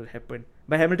it will happen.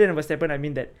 By Hamilton and Verstappen, I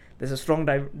mean that there's a strong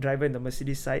driver in the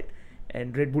Mercedes side,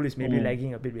 and Red Bull is maybe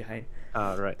lagging a bit behind.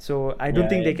 Right. So I don't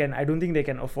think they can. I don't think they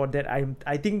can afford that.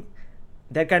 I think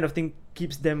that kind of thing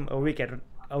keeps them awake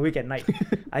at night.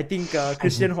 I think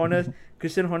Christian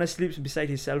Horner sleeps beside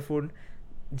his cell phone.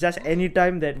 Just any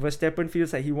time that Verstappen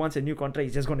feels like he wants a new contract,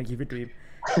 he's just gonna give it to him.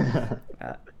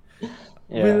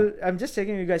 Well, I'm just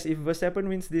checking you guys. If Verstappen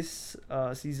wins this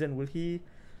season, will he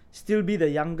still be the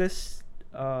youngest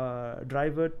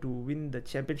driver to win the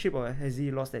championship, or has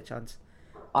he lost that chance?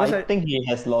 I think he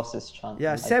has lost his chance.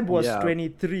 Yeah, Seb was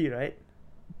 23, right?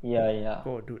 Yeah.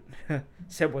 Oh, dude,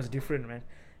 Seb was different, man.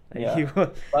 Like, Yeah. he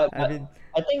was,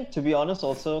 I think, to be honest,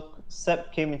 also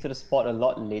Seb came into the sport a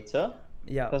lot later.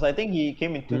 Yeah. Because I think he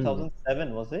came in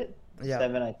 2007, was it? Yeah.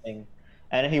 7, I think.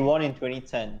 And he won in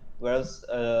 2010, whereas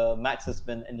Max has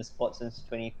been in the sport since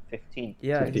 2015.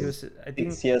 Yeah, So he was. I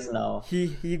think 6 years now.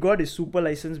 he got his super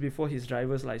license before his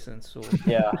driver's license, so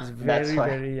Yeah, he's that's very why.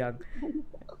 very young.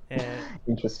 And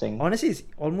Interesting. honestly, it's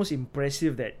almost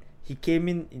impressive that he came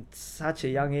in such a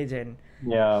young age and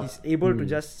Yeah. he's able to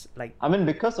just like. I mean,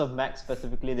 because of Max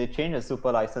specifically, they changed the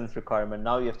super license requirement.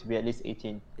 Now you have to be at least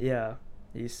 18. Yeah,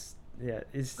 it's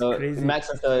So crazy. Max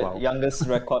is the youngest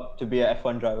record to be a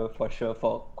F1 driver for sure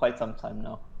for quite some time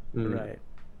now. Right.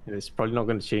 It's probably not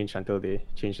going to change until they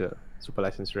change the super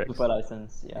license regs. Super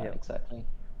license, yeah, Yeah. exactly.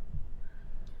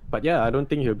 But yeah, I don't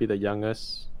think he'll be the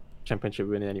youngest championship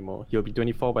winner anymore. He'll be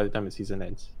 24 by the time the season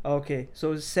ends. Okay,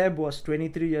 so Seb was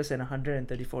 23 years and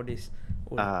 134 days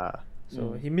old.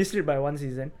 So he missed it by one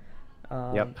season.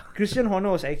 Yep. Christian Horner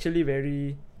was actually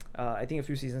very, I think a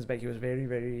few seasons back, he was very,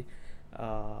 very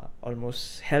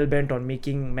almost hell-bent on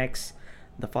making Max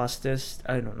the fastest,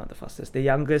 no, not the fastest, the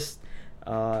youngest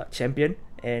champion.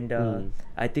 And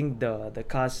I think the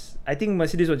cars, I think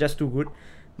Mercedes were just too good.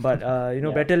 But,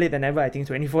 better late than never. I think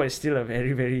 24 is still a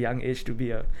very, very young age to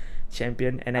be a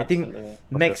champion. And Absolutely. I think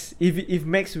Max, if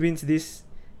Max wins this,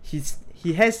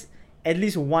 he has at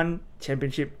least one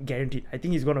championship guaranteed. I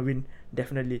think he's going to win,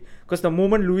 definitely. Because the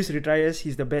moment Lewis retires,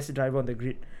 he's the best driver on the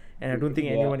grid. And I don't think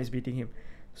anyone is beating him.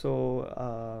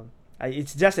 So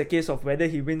it's just a case of whether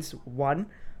he wins one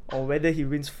or whether he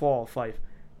wins 4 or 5.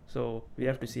 So we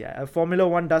have to see. Formula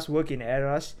 1 does work in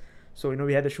eras. So,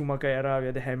 we had the Schumacher era, we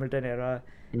had the Hamilton era.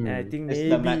 And I think It's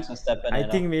the Max Verstappen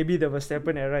era. maybe the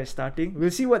Verstappen era is starting.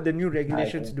 We'll see what the new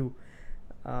regulations do.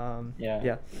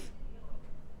 Yeah,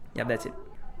 that's it.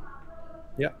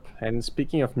 Yeah, and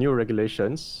speaking of new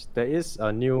regulations, there is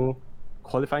a new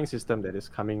qualifying system that is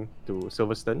coming to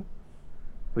Silverstone,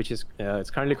 which is it's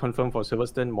currently confirmed for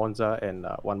Silverstone, Monza, and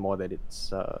one more that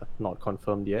it's not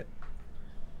confirmed yet.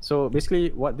 So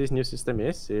basically, what this new system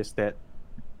is that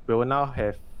we will now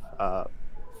have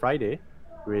Friday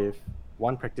with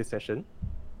one practice session,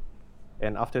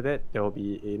 and after that there will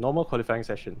be a normal qualifying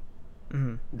session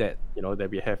that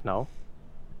we have now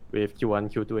with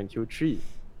Q1, Q2, and Q3,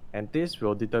 and this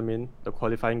will determine the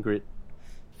qualifying grid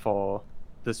for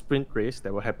the sprint race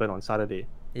that will happen on Saturday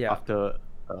after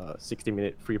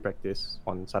 60-minute free practice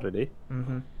on Saturday.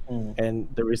 And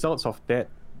the results of that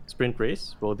sprint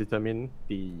race will determine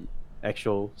the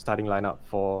actual starting lineup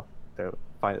for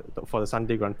the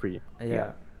Sunday Grand Prix.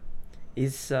 You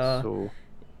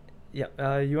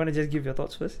want to just give your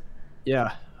thoughts first?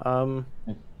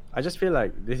 I just feel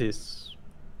like this is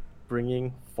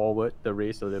bringing forward the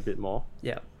race a little bit more.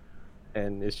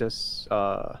 And it's just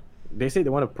they say they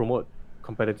want to promote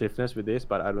competitiveness with this,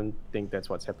 but I don't think that's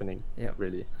what's happening.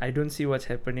 Really, I don't see what's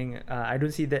happening. I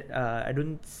don't see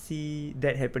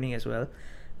that happening as well.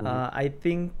 I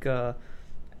think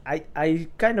I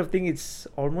kind of think it's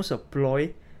almost a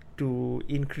ploy to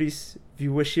increase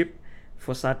viewership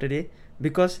for Saturday,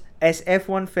 because as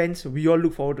F1 fans, we all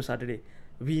look forward to Saturday.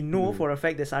 We know for a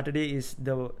fact that Saturday is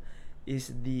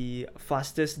the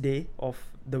fastest day of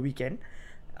the weekend,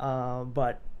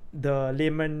 but the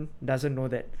layman doesn't know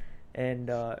that. And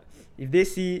if they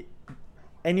see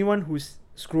anyone who's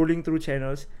scrolling through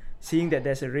channels, seeing that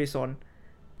there's a race on,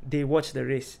 they watch the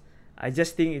race. I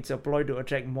just think it's a ploy to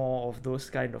attract more of those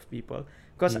kind of people.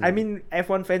 Because I mean,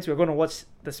 F1 fans, we're going to watch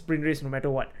the sprint race no matter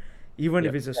what, even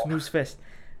if it's a snooze fest,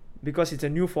 because it's a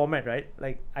new format, right?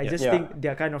 Like, I just think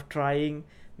they're kind of trying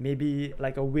maybe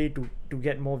like a way to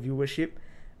get more viewership.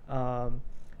 I'm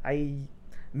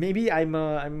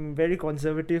very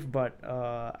conservative, but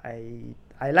I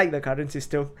like the current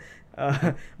system.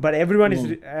 But everyone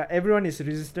is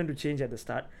resistant to change at the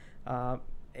start.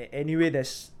 Anyway,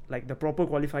 there's like the proper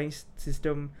qualifying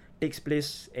system takes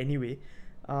place anyway.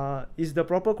 Is the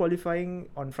proper qualifying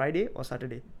on Friday or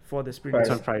Saturday for the sprint? It's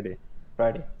on Friday.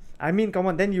 I mean, come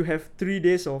on, then you have 3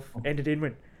 days of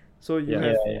entertainment. So you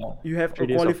have 3 a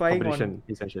days qualifying of competition, on,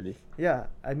 essentially. Yeah,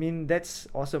 I mean, that's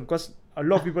awesome, because a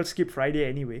lot of people skip Friday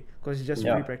anyway because it's just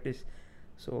free practice.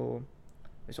 So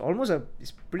it's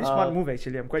it's pretty smart move,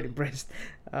 actually. I'm quite impressed.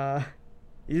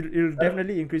 It'll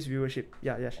definitely increase viewership.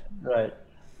 Yeah, yes. Right.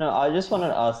 Now, I just wanted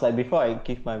to ask, like, before I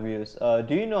give my views,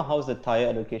 do you know how's the tire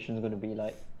allocation going to be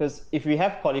like? Because if we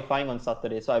have qualifying on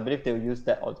Saturday, so I believe they'll use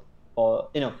that for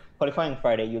qualifying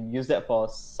Friday, you'll use that for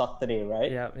Saturday,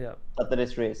 right? Yeah.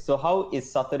 Saturday's race. So how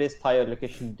is Saturday's tire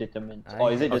allocation determined?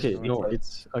 Or is it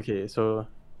just... So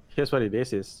here's what it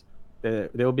is they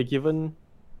will be given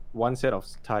one set of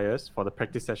tires for the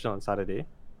practice session on Saturday,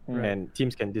 and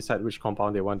teams can decide which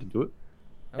compound they want to do.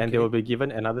 And they will be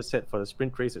given another set for the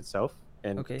sprint race itself,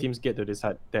 and teams get to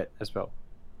decide that as well.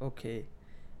 Okay.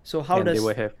 So how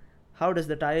does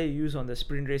the tire you use on the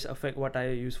sprint race affect what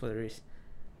tire you use for the race?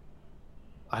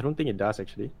 I don't think it does,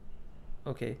 actually.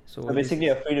 Okay. So basically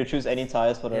you're free to choose any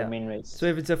tires for the main race. So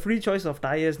if it's a free choice of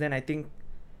tires, then I think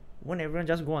won't everyone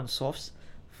just go on softs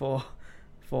for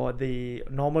the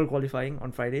normal qualifying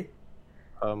on Friday?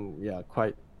 Yeah,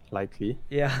 quite likely.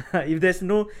 Yeah, if there's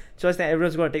no choice, then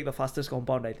everyone's going to take the fastest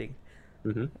compound, I think.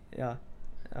 Yeah.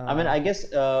 I mean, I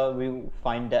guess we'll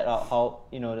find that out, how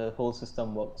the whole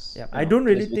system works. Yeah, I don't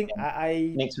really think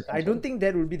I don't think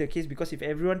that will be the case, because if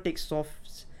everyone takes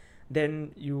softs,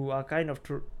 then you are kind of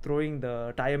throwing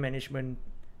the tire management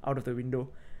out of the window.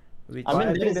 Which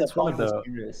I think that's one of the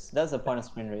sprint race. That's the point of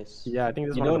sprint race. Yeah, I think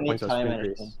that's one of the points of sprint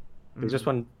race. They just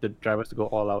want the drivers to go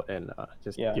all out and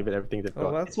just give it everything they've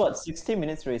got. Well, it's what, 60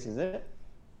 minutes race, is it?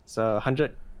 It's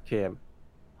 100 km.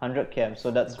 100 km,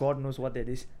 so that's... God knows what that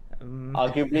is.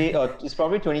 Arguably, it's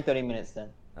probably 20-30 minutes then.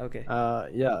 Okay.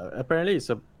 Apparently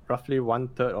it's roughly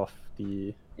 1/3 of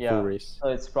the full race. So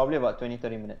it's probably about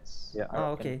 20-30 minutes. Yeah.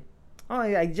 Oh, okay. Oh,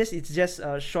 yeah, it's just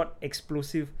a short,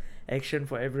 explosive action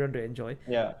for everyone to enjoy.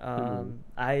 Yeah.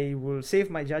 I will save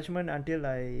my judgment until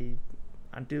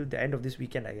the end of this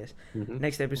weekend, I guess.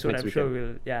 Next episode, I'm sure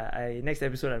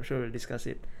we'll discuss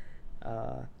it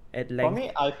at length. For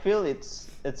me, I feel it's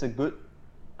a good.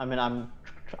 I mean,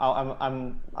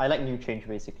 I like new change,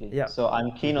 basically. Yeah. So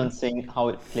I'm keen on seeing how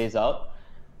it plays out.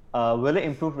 Will it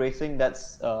improve racing?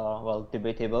 That's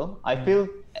debatable. I feel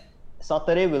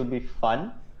Saturday will be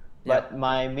fun, but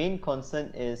my main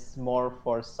concern is more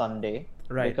for Sunday.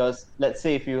 Right. Because let's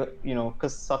say if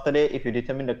because Saturday, if you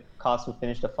determine the cars will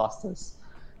finish the fastest,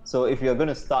 so if you're going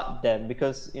to start them,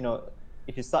 because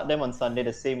if you start them on Sunday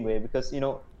the same way, because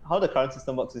how the current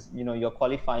system works is you're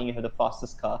qualifying, you have the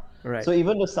fastest car. Right. So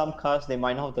even though some cars, they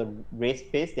might not have the race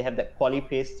pace, they have that quali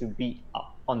pace to be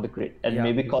up on the grid and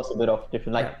maybe cause a bit of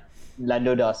different, like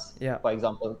Lando does, for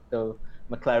example, the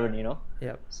McLaren.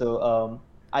 Yeah. So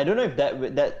I don't know if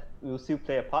that will still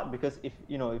play a part, because if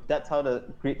that's how the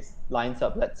grid lines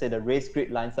up, let's say the race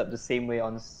grid lines up the same way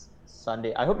on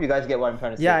Sunday. I hope you guys get what I'm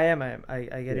trying to say. Yeah, I am.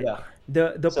 I get it.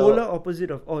 The polar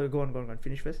opposite of... Oh, go on.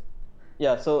 Finish first.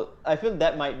 Yeah, so I feel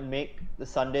that might make the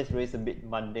Sunday's race a bit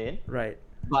mundane. Right.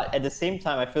 But at the same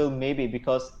time, I feel maybe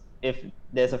because if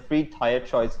there's a free tire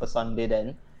choice for Sunday,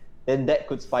 then that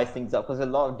could spice things up, because a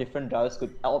lot of different drivers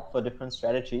could opt for different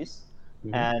strategies.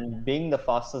 And being the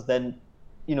fastest, then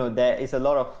there is a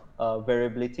lot of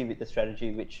variability with the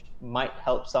strategy, which might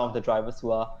help some of the drivers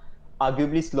who are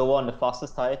arguably slower on the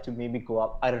fastest tire to maybe go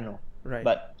up. I don't know. Right.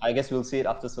 But I guess we'll see it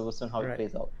after Silverstone how it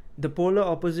plays out. The polar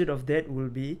opposite of that will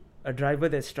be a driver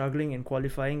that's struggling in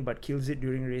qualifying but kills it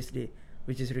during race day,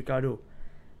 which is Ricciardo.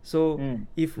 So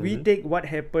if we take what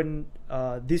happened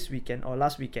this weekend or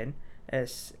last weekend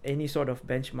as any sort of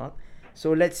benchmark,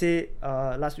 so let's say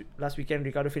last weekend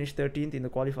Ricciardo finished 13th in the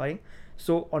qualifying.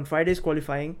 So on Friday's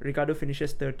qualifying, Ricciardo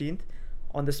finishes 13th.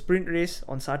 on the sprint race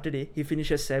on Saturday, he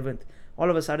finishes 7th. All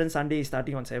of a sudden, Sunday is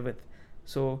starting on 7th.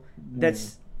 So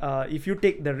that's if you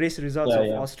take the race results of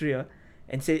Austria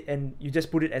and you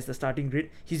just put it as the starting grid,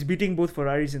 he's beating both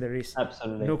Ferraris in the race.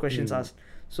 Absolutely, no questions asked.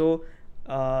 So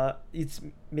it's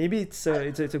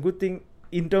a good thing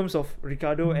in terms of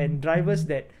Ricciardo and drivers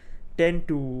that tend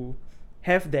to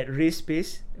have that race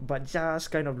pace but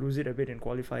just kind of lose it a bit in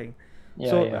qualifying.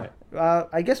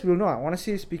 I guess we'll know.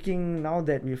 Honestly speaking, now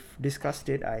that we've discussed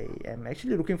it, I am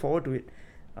actually looking forward to it.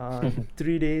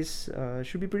 3 days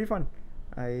should be pretty fun.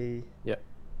 Yep.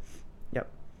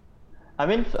 I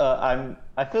mean,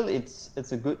 I feel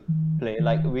it's a good play.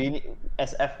 Like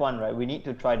as F1, right? We need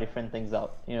to try different things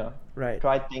out. Right.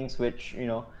 Try things which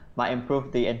might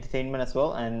improve the entertainment as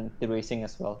well and the racing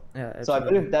as well. Yeah, absolutely. So I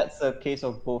believe that's a case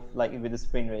of both, like with the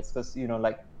sprint race, because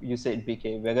like you said,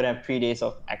 BK, we're gonna have 3 days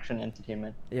of action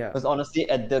entertainment. Yeah. Because honestly,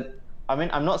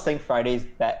 I'm not saying Friday is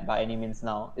bad by any means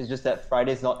now. It's just that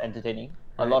Friday is not entertaining.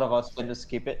 Right. A lot of us tend to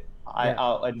skip it.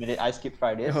 I'll admit it. I skip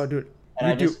Fridays. Oh, dude. And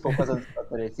YouTube. I just focus on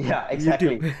Saturdays. Yeah,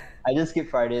 exactly. YouTube. I just skip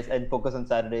Fridays and focus on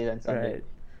Saturdays and Sundays. Right.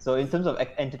 So in terms of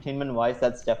entertainment-wise,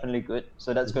 that's definitely good.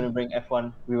 So that's going to bring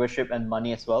F1 viewership and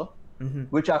money as well,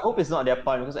 which I hope is not their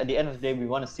point, because at the end of the day, we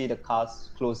want to see the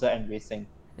cars closer and racing.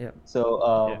 Yeah.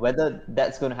 So whether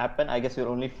that's going to happen, I guess we'll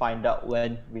only find out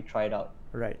when we try it out.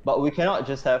 Right. But we cannot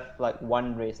just have like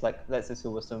one race, like let's say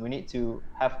Silverstone. We need to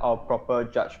have our proper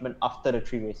judgment after the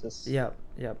 3 races. Yeah.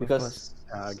 Because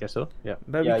I guess so. Yeah.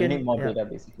 But you need more data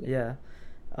basically. Yeah.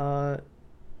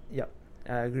 Yeah.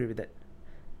 I agree with that.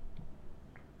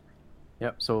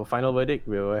 Yep. So final verdict,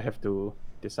 we'll have to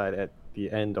decide at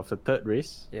the end of the 3rd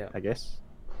race. Yeah. I guess.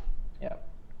 Yeah.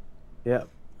 Yeah.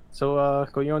 So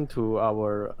going on to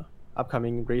our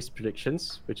upcoming race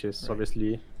predictions, which is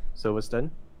obviously Silverstone.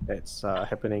 That's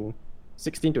happening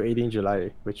 16 to 18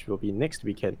 July, which will be next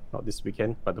weekend, not this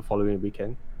weekend, but the following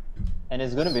weekend. And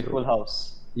it's going to be full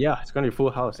house. Yeah, it's going to be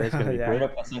full house. That's going to be great.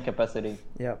 100% capacity.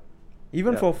 Yeah.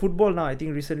 Even for football now, I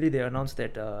think recently they announced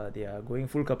that they are going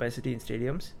full capacity in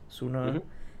stadiums sooner.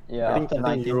 Yeah, I think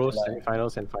Euros, July.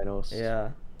 semi-finals and finals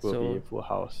will be full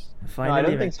house. Finally, no, I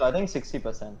don't think so. I think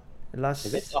 60%.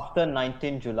 Is it? After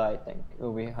 19 July, I think it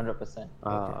will be 100%.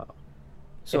 Okay.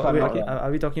 So are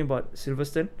we talking about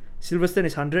Silverstone? Silverstone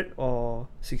is 100 or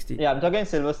 60? Yeah, I'm talking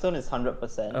Silverstone is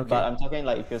 100%. Okay. But I'm talking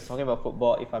like if you're talking about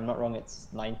football, if I'm not wrong, it's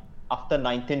after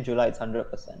 19 July, it's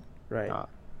 100%. Right.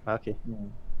 Okay.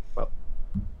 Well.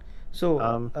 So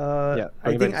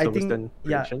I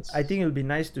think it'll be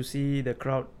nice to see the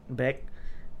crowd back,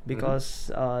 because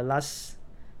last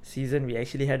season we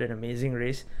actually had an amazing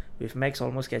race with Max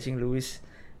almost catching Lewis.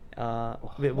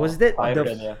 Was that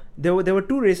there were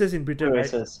 2 races in Britain,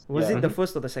 right? Was it the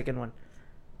first or the second one?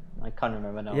 I can't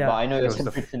remember now, but I know it was in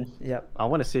Britain. Yeah. I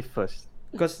want to say first.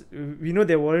 Because we know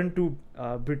there weren't 2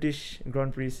 British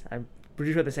Grand Prix. I'm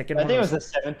pretty sure the second one. I think it was the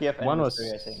 70th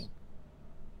anniversary. I think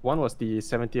one was the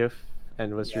 70th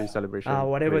anniversary celebration.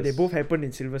 Whatever. race. They both happened in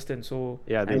Silverstone. So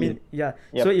yeah,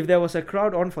 So if there was a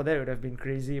crowd on for that, it would have been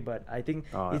crazy. But I think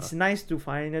it's nice to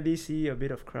finally see a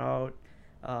bit of crowd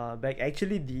back.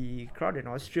 Actually, the crowd in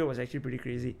Austria was actually pretty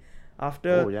crazy.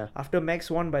 After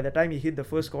Max won, by the time he hit the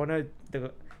first corner,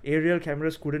 the aerial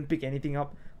cameras couldn't pick anything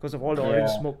up because of all the orange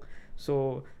smoke.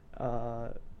 So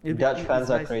Dutch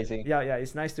fans are crazy. Yeah,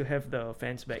 it's nice to have the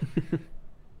fans back.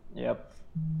 Yep.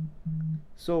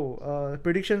 So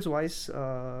predictions wise,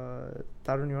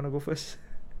 Tarun, you wanna go first?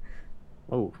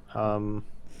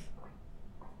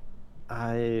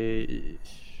 I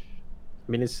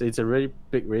mean it's a really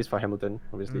big race for Hamilton,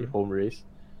 obviously home race.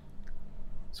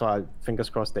 So I fingers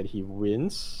crossed that he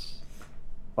wins.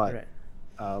 But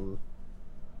how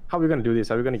are we gonna do this?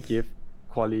 Are we gonna give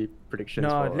quali predictions?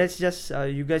 No, let's just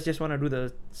you guys just wanna do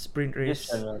the sprint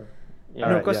race.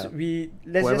 Because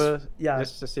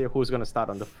let's just say who's gonna start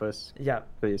on the first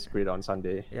place grid on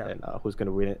Sunday, and who's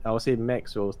gonna win it. I would say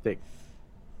Max will take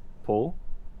pole,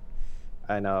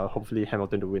 and hopefully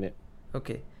Hamilton to win it.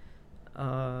 Okay.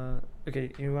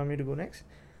 Okay, you want me to go next?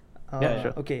 Yeah,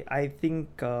 sure. Okay, I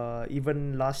think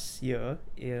even last year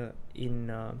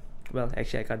well,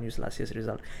 actually I can't use last year's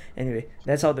result. Anyway,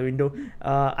 that's out the window.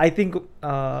 I think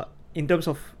in terms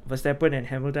of Verstappen and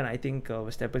Hamilton, I think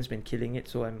Verstappen's been killing it.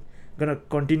 So I'm gonna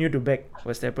continue to back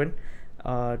Verstappen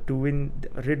to win.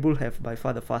 Red Bull have by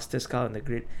far the fastest car on the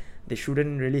grid. They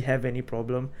shouldn't really have any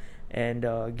problem. And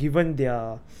given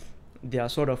their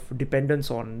sort of dependence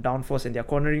on downforce, and their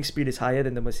cornering speed is higher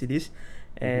than the Mercedes,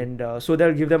 and so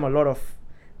that'll give them a lot of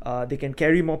they can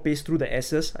carry more pace through the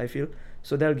S's, I feel.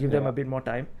 So that'll give them a bit more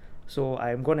time. So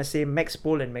I'm gonna say Max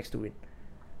pole and Max to win.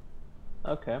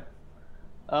 Okay.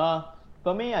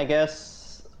 For me, I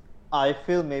guess I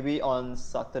feel maybe on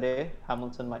Saturday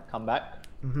Hamilton might come back,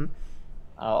 Mm-hmm.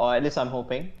 Or at least I'm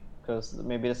hoping, because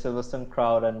maybe the Silverstone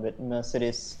crowd and with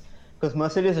Mercedes, because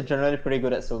Mercedes are generally pretty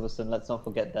good at Silverstone. Let's not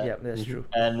forget that. Yeah, that's true.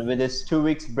 And with this 2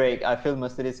 weeks break, I feel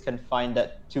Mercedes can find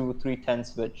that 2-3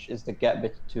 tenths, which is the gap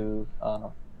to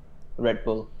Red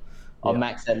Bull or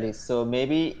Max at least. So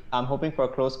maybe I'm hoping for a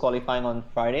close qualifying on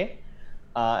Friday.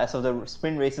 As of the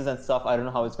sprint races and stuff, I don't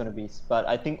know how it's going to be. But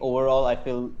I think overall, I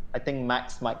think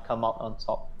Max might come out on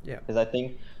top. Yeah. Because I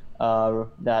think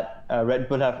that Red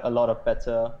Bull have a lot of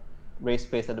better race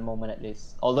pace at the moment, at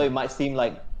least. Although it might seem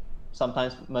like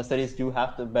sometimes Mercedes do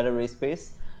have the better race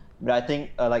pace, but I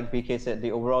think, like BK said,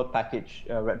 the overall package,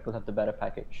 Red Bull have the better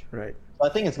package. Right. So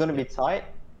I think it's going to be tight,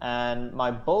 and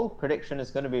my bold prediction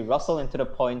is going to be Russell into the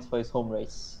points for his home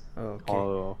race. Okay.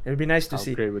 Oh, It'll be nice to how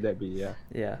see. great would that be? Yeah.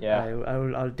 Yeah.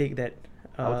 I'll take that.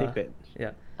 I'll take that.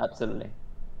 Yeah. Absolutely.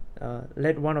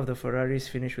 Let one of the Ferraris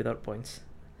finish without points.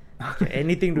 Okay,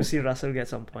 anything to see Russell get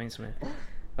some points, man.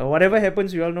 Whatever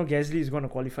happens, we all know Gasly is going to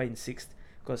qualify in 6th,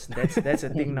 because that's a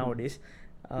thing nowadays.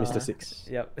 Mr. 6.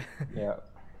 Yep. Yeah.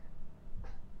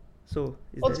 So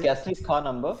What's Gasly's car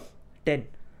number? 10.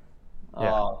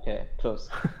 Yeah. Oh, okay, close.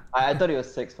 I thought it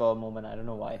was 6 for a moment. I don't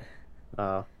know why.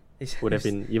 Would have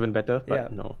been even better, but yeah,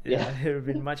 no. Yeah, it would have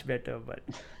been much better, but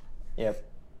Yep.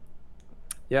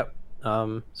 Yep.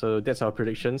 So that's our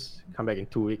predictions. Come back in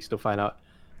 2 weeks to find out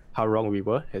how wrong we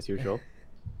were, as usual.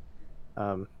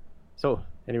 So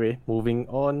anyway, moving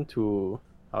on to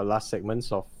our last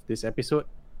segments of this episode.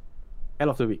 End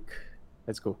of the week.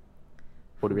 Let's go.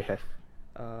 What do we have?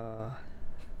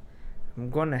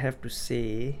 I'm gonna have to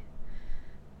say,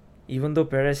 even though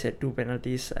Perez had 2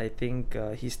 penalties, I think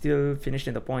he still finished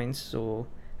in the points. So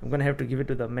I'm gonna have to give it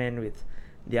to the man with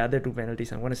the other 2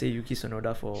 penalties. I'm gonna say Yuki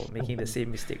Tsunoda for making the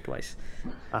same mistake twice.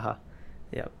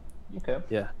 Yeah. Okay.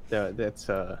 Yeah, that's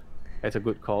a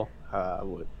good call. I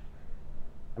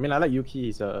like Yuki.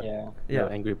 He's a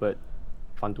angry bird,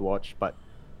 fun to watch. But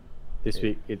this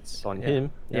week it's on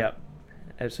him. Yeah,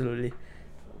 absolutely.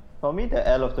 For me, the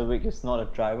L of the week is not a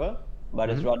driver, but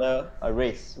it's rather a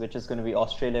race, which is going to be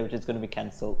Australia, which is going to be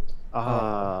cancelled.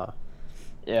 Yeah,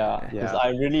 because I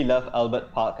really love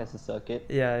Albert Park as a circuit.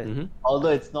 Yeah. Although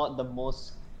it's not the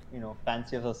most,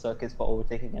 fancy of the circuits for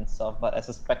overtaking and stuff, but as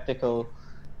a spectacle,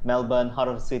 Melbourne, heart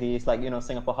of the city, it's like,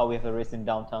 Singapore, how we have a race in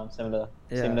downtown, similar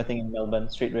thing in Melbourne,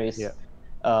 street race. Yeah.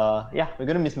 We're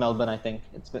gonna miss Melbourne. I think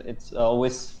it's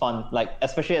always fun, like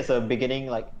especially as a beginning,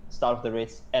 like start of the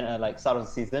race and start of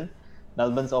the season.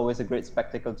 Melbourne's always a great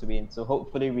spectacle to be in. So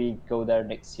hopefully we go there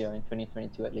next year in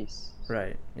 2022 at least.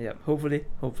 Right. Yeah. Hopefully.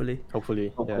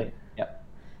 Yeah.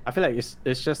 I feel like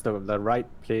it's just the right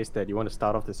place that you want to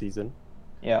start off the season.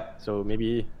 Yeah. So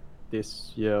maybe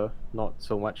this year not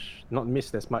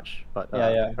missed as much, but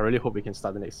I really hope we can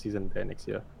start the next season there next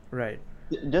year. Right.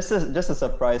 Just a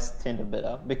surprise tint a bit,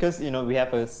 because we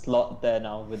have a slot there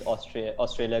now with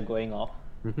Australia going off.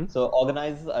 So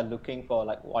organizers are looking for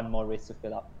like one more race to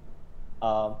fill up.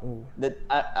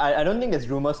 I don't think there's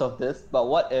rumors of this, but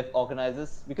what if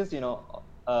organizers, because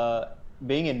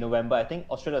being in November, I think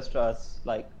Australia was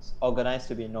like organized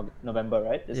to be in November,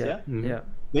 right, this year? Yeah.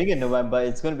 Being in November,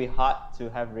 it's going to be hard to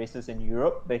have races in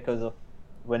Europe because of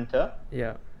winter.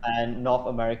 Yeah. And North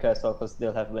America as well, because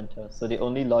they'll have winter. So the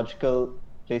only logical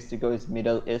place to go is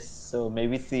Middle East. So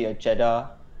maybe see a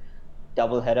Jeddah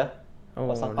double header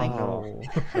or something. No.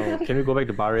 So can we go back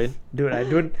to Bahrain? Dude,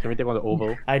 Can we take on the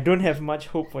oval? I don't have much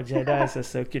hope for Jeddah as a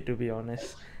circuit, to be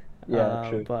honest. Yeah,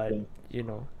 true. But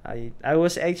I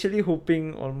was actually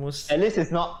hoping almost. At least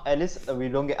we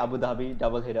don't get Abu Dhabi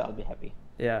double header. I'll be happy.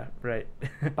 Yeah, right.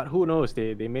 But who knows?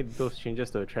 They made those changes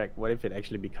to the track. What if it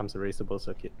actually becomes a raceable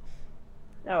circuit?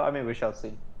 Yeah, I mean we shall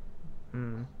see.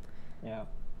 Yeah.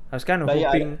 I was kind of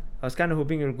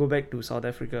hoping it'll go back to South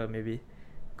Africa maybe,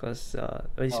 because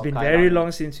it's been very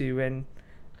long since we went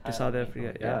to South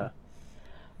Africa. Yeah.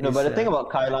 No, but the thing about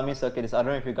Kyalami circuit is, I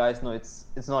don't know if you guys know, it's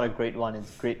not a grade 1,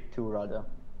 it's grade 2 rather.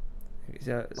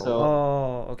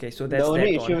 Okay, so that's the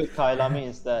only issue with Kyalami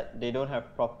is that they don't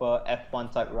have proper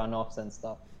F1 type runoffs and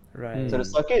stuff. Right. So the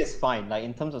circuit is fine. Like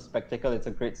in terms of spectacle, it's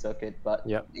a great circuit, but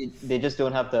they just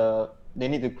don't have they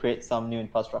need to create some new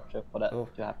infrastructure for that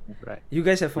to happen. Right. You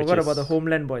guys have forgot about the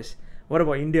homeland, boys. What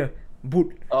about India?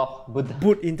 Boot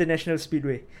International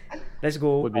Speedway. Let's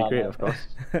go. Would be great, of course.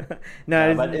 But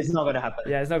it's not gonna happen.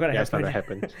 Yeah, it's not gonna happen. It's not gonna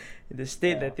happen. The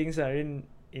state that things are in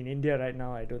India right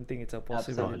now, I don't think it's a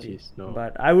possibility. No.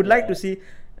 But I would like to see.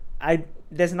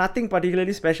 There's nothing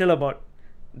particularly special about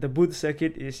the Booth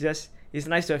circuit. It's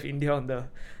nice to have India on the.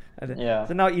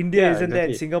 So now India isn't there,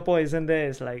 and Singapore isn't there.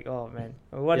 It's like, oh man,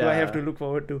 what do I have to look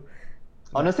forward to?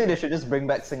 Honestly, they should just bring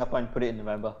back Singapore and put it in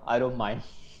November. I don't mind.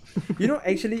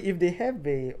 Actually, if they have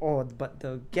but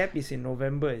the gap is in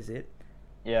November, is it?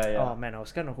 Yeah. Oh man, I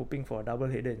was kind of hoping for a double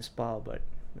header in Spa, but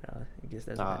I guess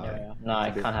that's not happening. No,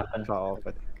 it can't happen.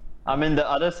 I mean, the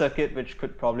other circuit which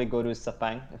could probably go to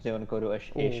Sepang if they want to go to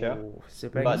Asia.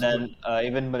 But then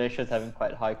even Malaysia is having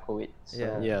quite high COVID.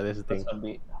 So yeah, that's the thing. It's gonna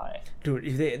be high. Dude,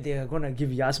 if they are gonna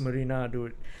give Yas Marina,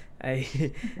 dude, I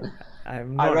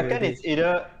reckon it's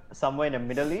either somewhere in the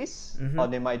Middle East or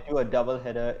they might do a double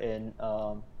header in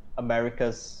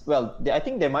Americas. Well, I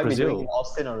think they might Brazil. be doing in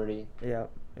Austin already. Yeah.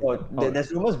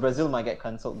 There's rumors Brazil might get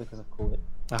cancelled because of COVID.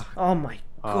 Oh my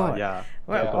god! Yeah.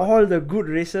 Well, all the good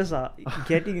races are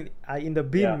in the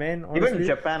bin, man. Honestly. Even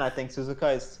Japan, I think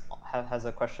Suzuka has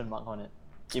a question mark on it.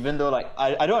 Even though, like,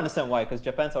 I don't understand why, because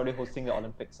Japan's already hosting the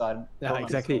Olympics. So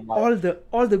exactly. All the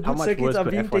good circuits are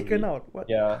being taken out. What?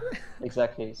 Yeah,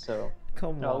 exactly. So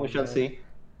come on. We shall see.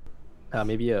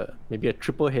 Maybe a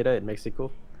triple header in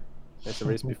Mexico. That's a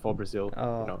race before Brazil.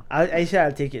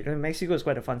 I'll take it. Mexico is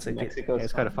quite a fun circuit.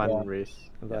 It's quite a fun race.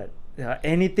 But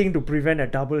anything to prevent a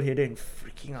double header in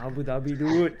freaking Abu Dhabi,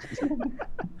 dude.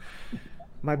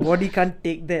 My body can't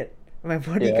take that. My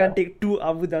body can't take 2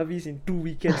 Abu Dhabis in 2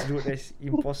 weekends, dude. That's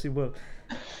impossible.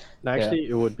 No, actually,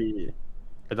 it would be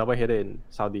a double header in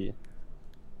Saudi.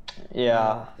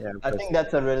 Yeah, I think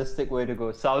that's a realistic way to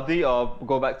go. Saudi or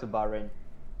go back to Bahrain.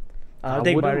 I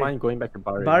wouldn't mind going back to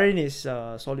Bahrain. Bahrain is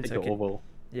solid circuit. The oval.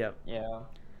 Yeah.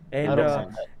 And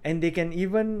and they can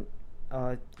even,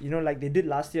 like they did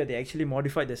last year, they actually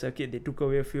modified the circuit. They took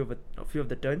away a few of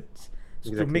the turns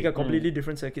to make a completely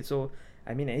different circuit. So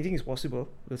I mean, anything is possible.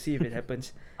 We'll see if it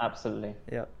happens. Absolutely.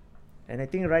 Yeah. And I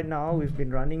think right now we've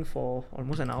been running for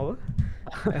almost an hour.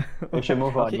 We should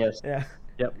move on. Yes. Yeah.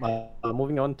 Yep.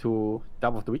 Moving on to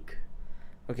dub of the week.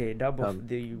 Okay, dub of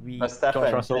the week.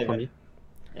 George Russell for me.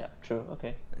 Yeah, true.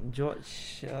 Okay.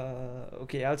 George.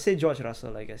 Okay, I'll say George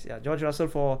Russell, I guess. Yeah, George Russell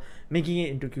for making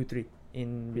it into Q3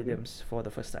 in Williams for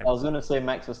the first time. I was gonna say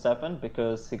Max Verstappen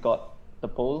because he got the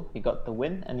pole, he got the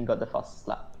win, and he got the fastest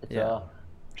lap. It's a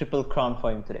triple crown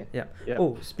for him today. Yeah.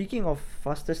 Oh, speaking of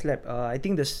fastest lap, I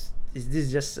think this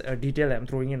is just a detail I'm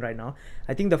throwing in right now.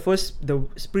 I think the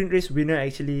sprint race winner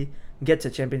actually gets a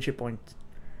championship point,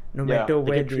 no matter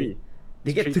where they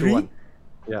get 3.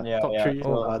 Top 3.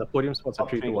 The podium spots are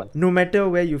 3-1. No matter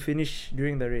where you finish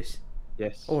during the race.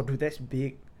 Yes. Oh, dude, that's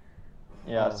big.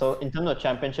 Yeah. So in terms of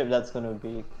championship, that's going to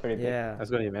be pretty big. Yeah.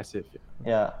 That's going to be massive.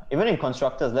 Yeah. Even in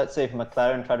constructors, let's say if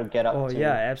McLaren try to get up. Oh to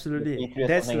yeah, absolutely.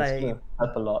 That's like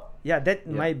help a lot. Yeah, that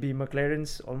might be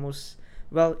McLaren's almost.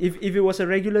 Well, if it was a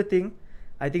regular thing,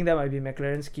 I think that might be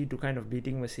McLaren's key to kind of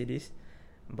beating Mercedes.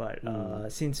 But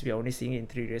since we are only seeing it in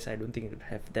 3 races, I don't think it will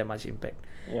have that much impact.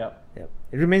 Yeah.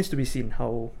 It remains to be seen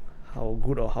how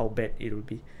good or how bad it will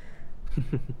be.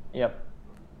 Yep.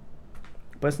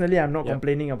 Personally, I'm not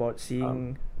complaining about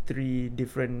seeing 3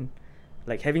 different,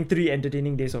 like having 3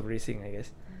 entertaining days of racing, I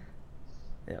guess.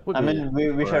 Yeah. I mean,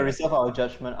 we shall reserve our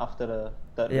judgment after the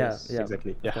third race. Yeah,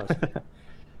 exactly. Yeah.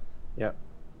 Yeah.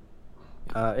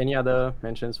 Any other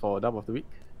mentions for dub of the week?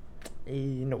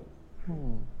 No.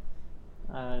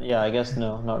 Yeah, I guess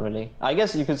no, not really. I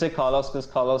guess you could say Carlos because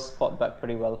Carlos fought back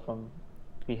pretty well from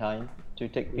behind to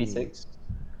take P6.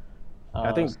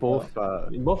 I think both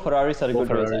Ferraris had a good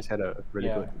race. Ferraris had a really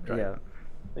good drive. Yeah.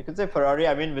 You could say Ferrari.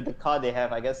 I mean, with the car they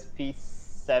have, I guess P8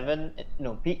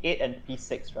 and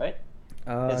P6, right?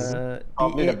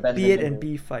 P8 and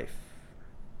P5.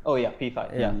 Oh yeah,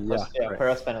 P5. Yeah,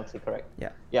 Perez penalty, correct.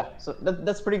 Yeah. So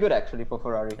that's pretty good actually for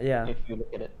Ferrari. Yeah. If you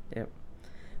look at it. Yeah.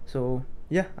 So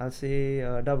yeah, I'll say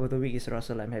dub of the week is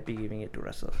Russell. I'm happy giving it to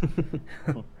Russell.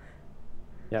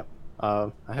 Yeah.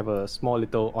 I have a small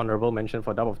little honorable mention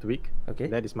for dub of the week. Okay.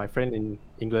 That is my friend in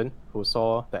England who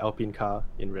saw the Alpine car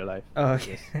in real life. Oh,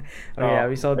 okay. Yeah,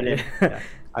 we saw that. Yeah.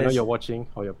 I know you're watching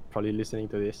or you're probably listening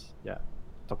to this. Yeah,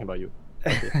 talking about you.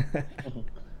 Okay.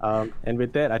 And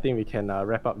with that, I think we can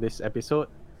wrap up this episode.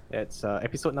 It's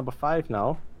episode number 5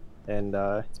 now, and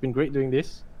it's been great doing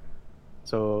this.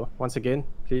 So once again,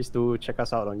 please do check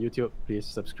us out on YouTube. Please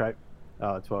subscribe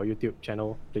to our YouTube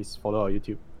channel. Please follow our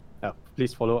YouTube.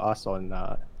 Please follow us on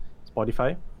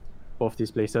Spotify. Both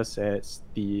these places as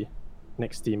the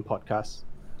Next Team Podcast.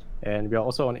 And we are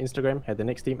also on Instagram at the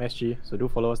Next Team SG. So do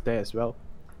follow us there as well.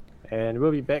 And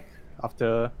we'll be back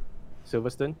after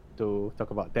Silverstone to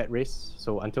talk about that race.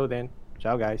 So until then,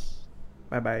 ciao guys.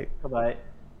 Bye bye. Bye bye.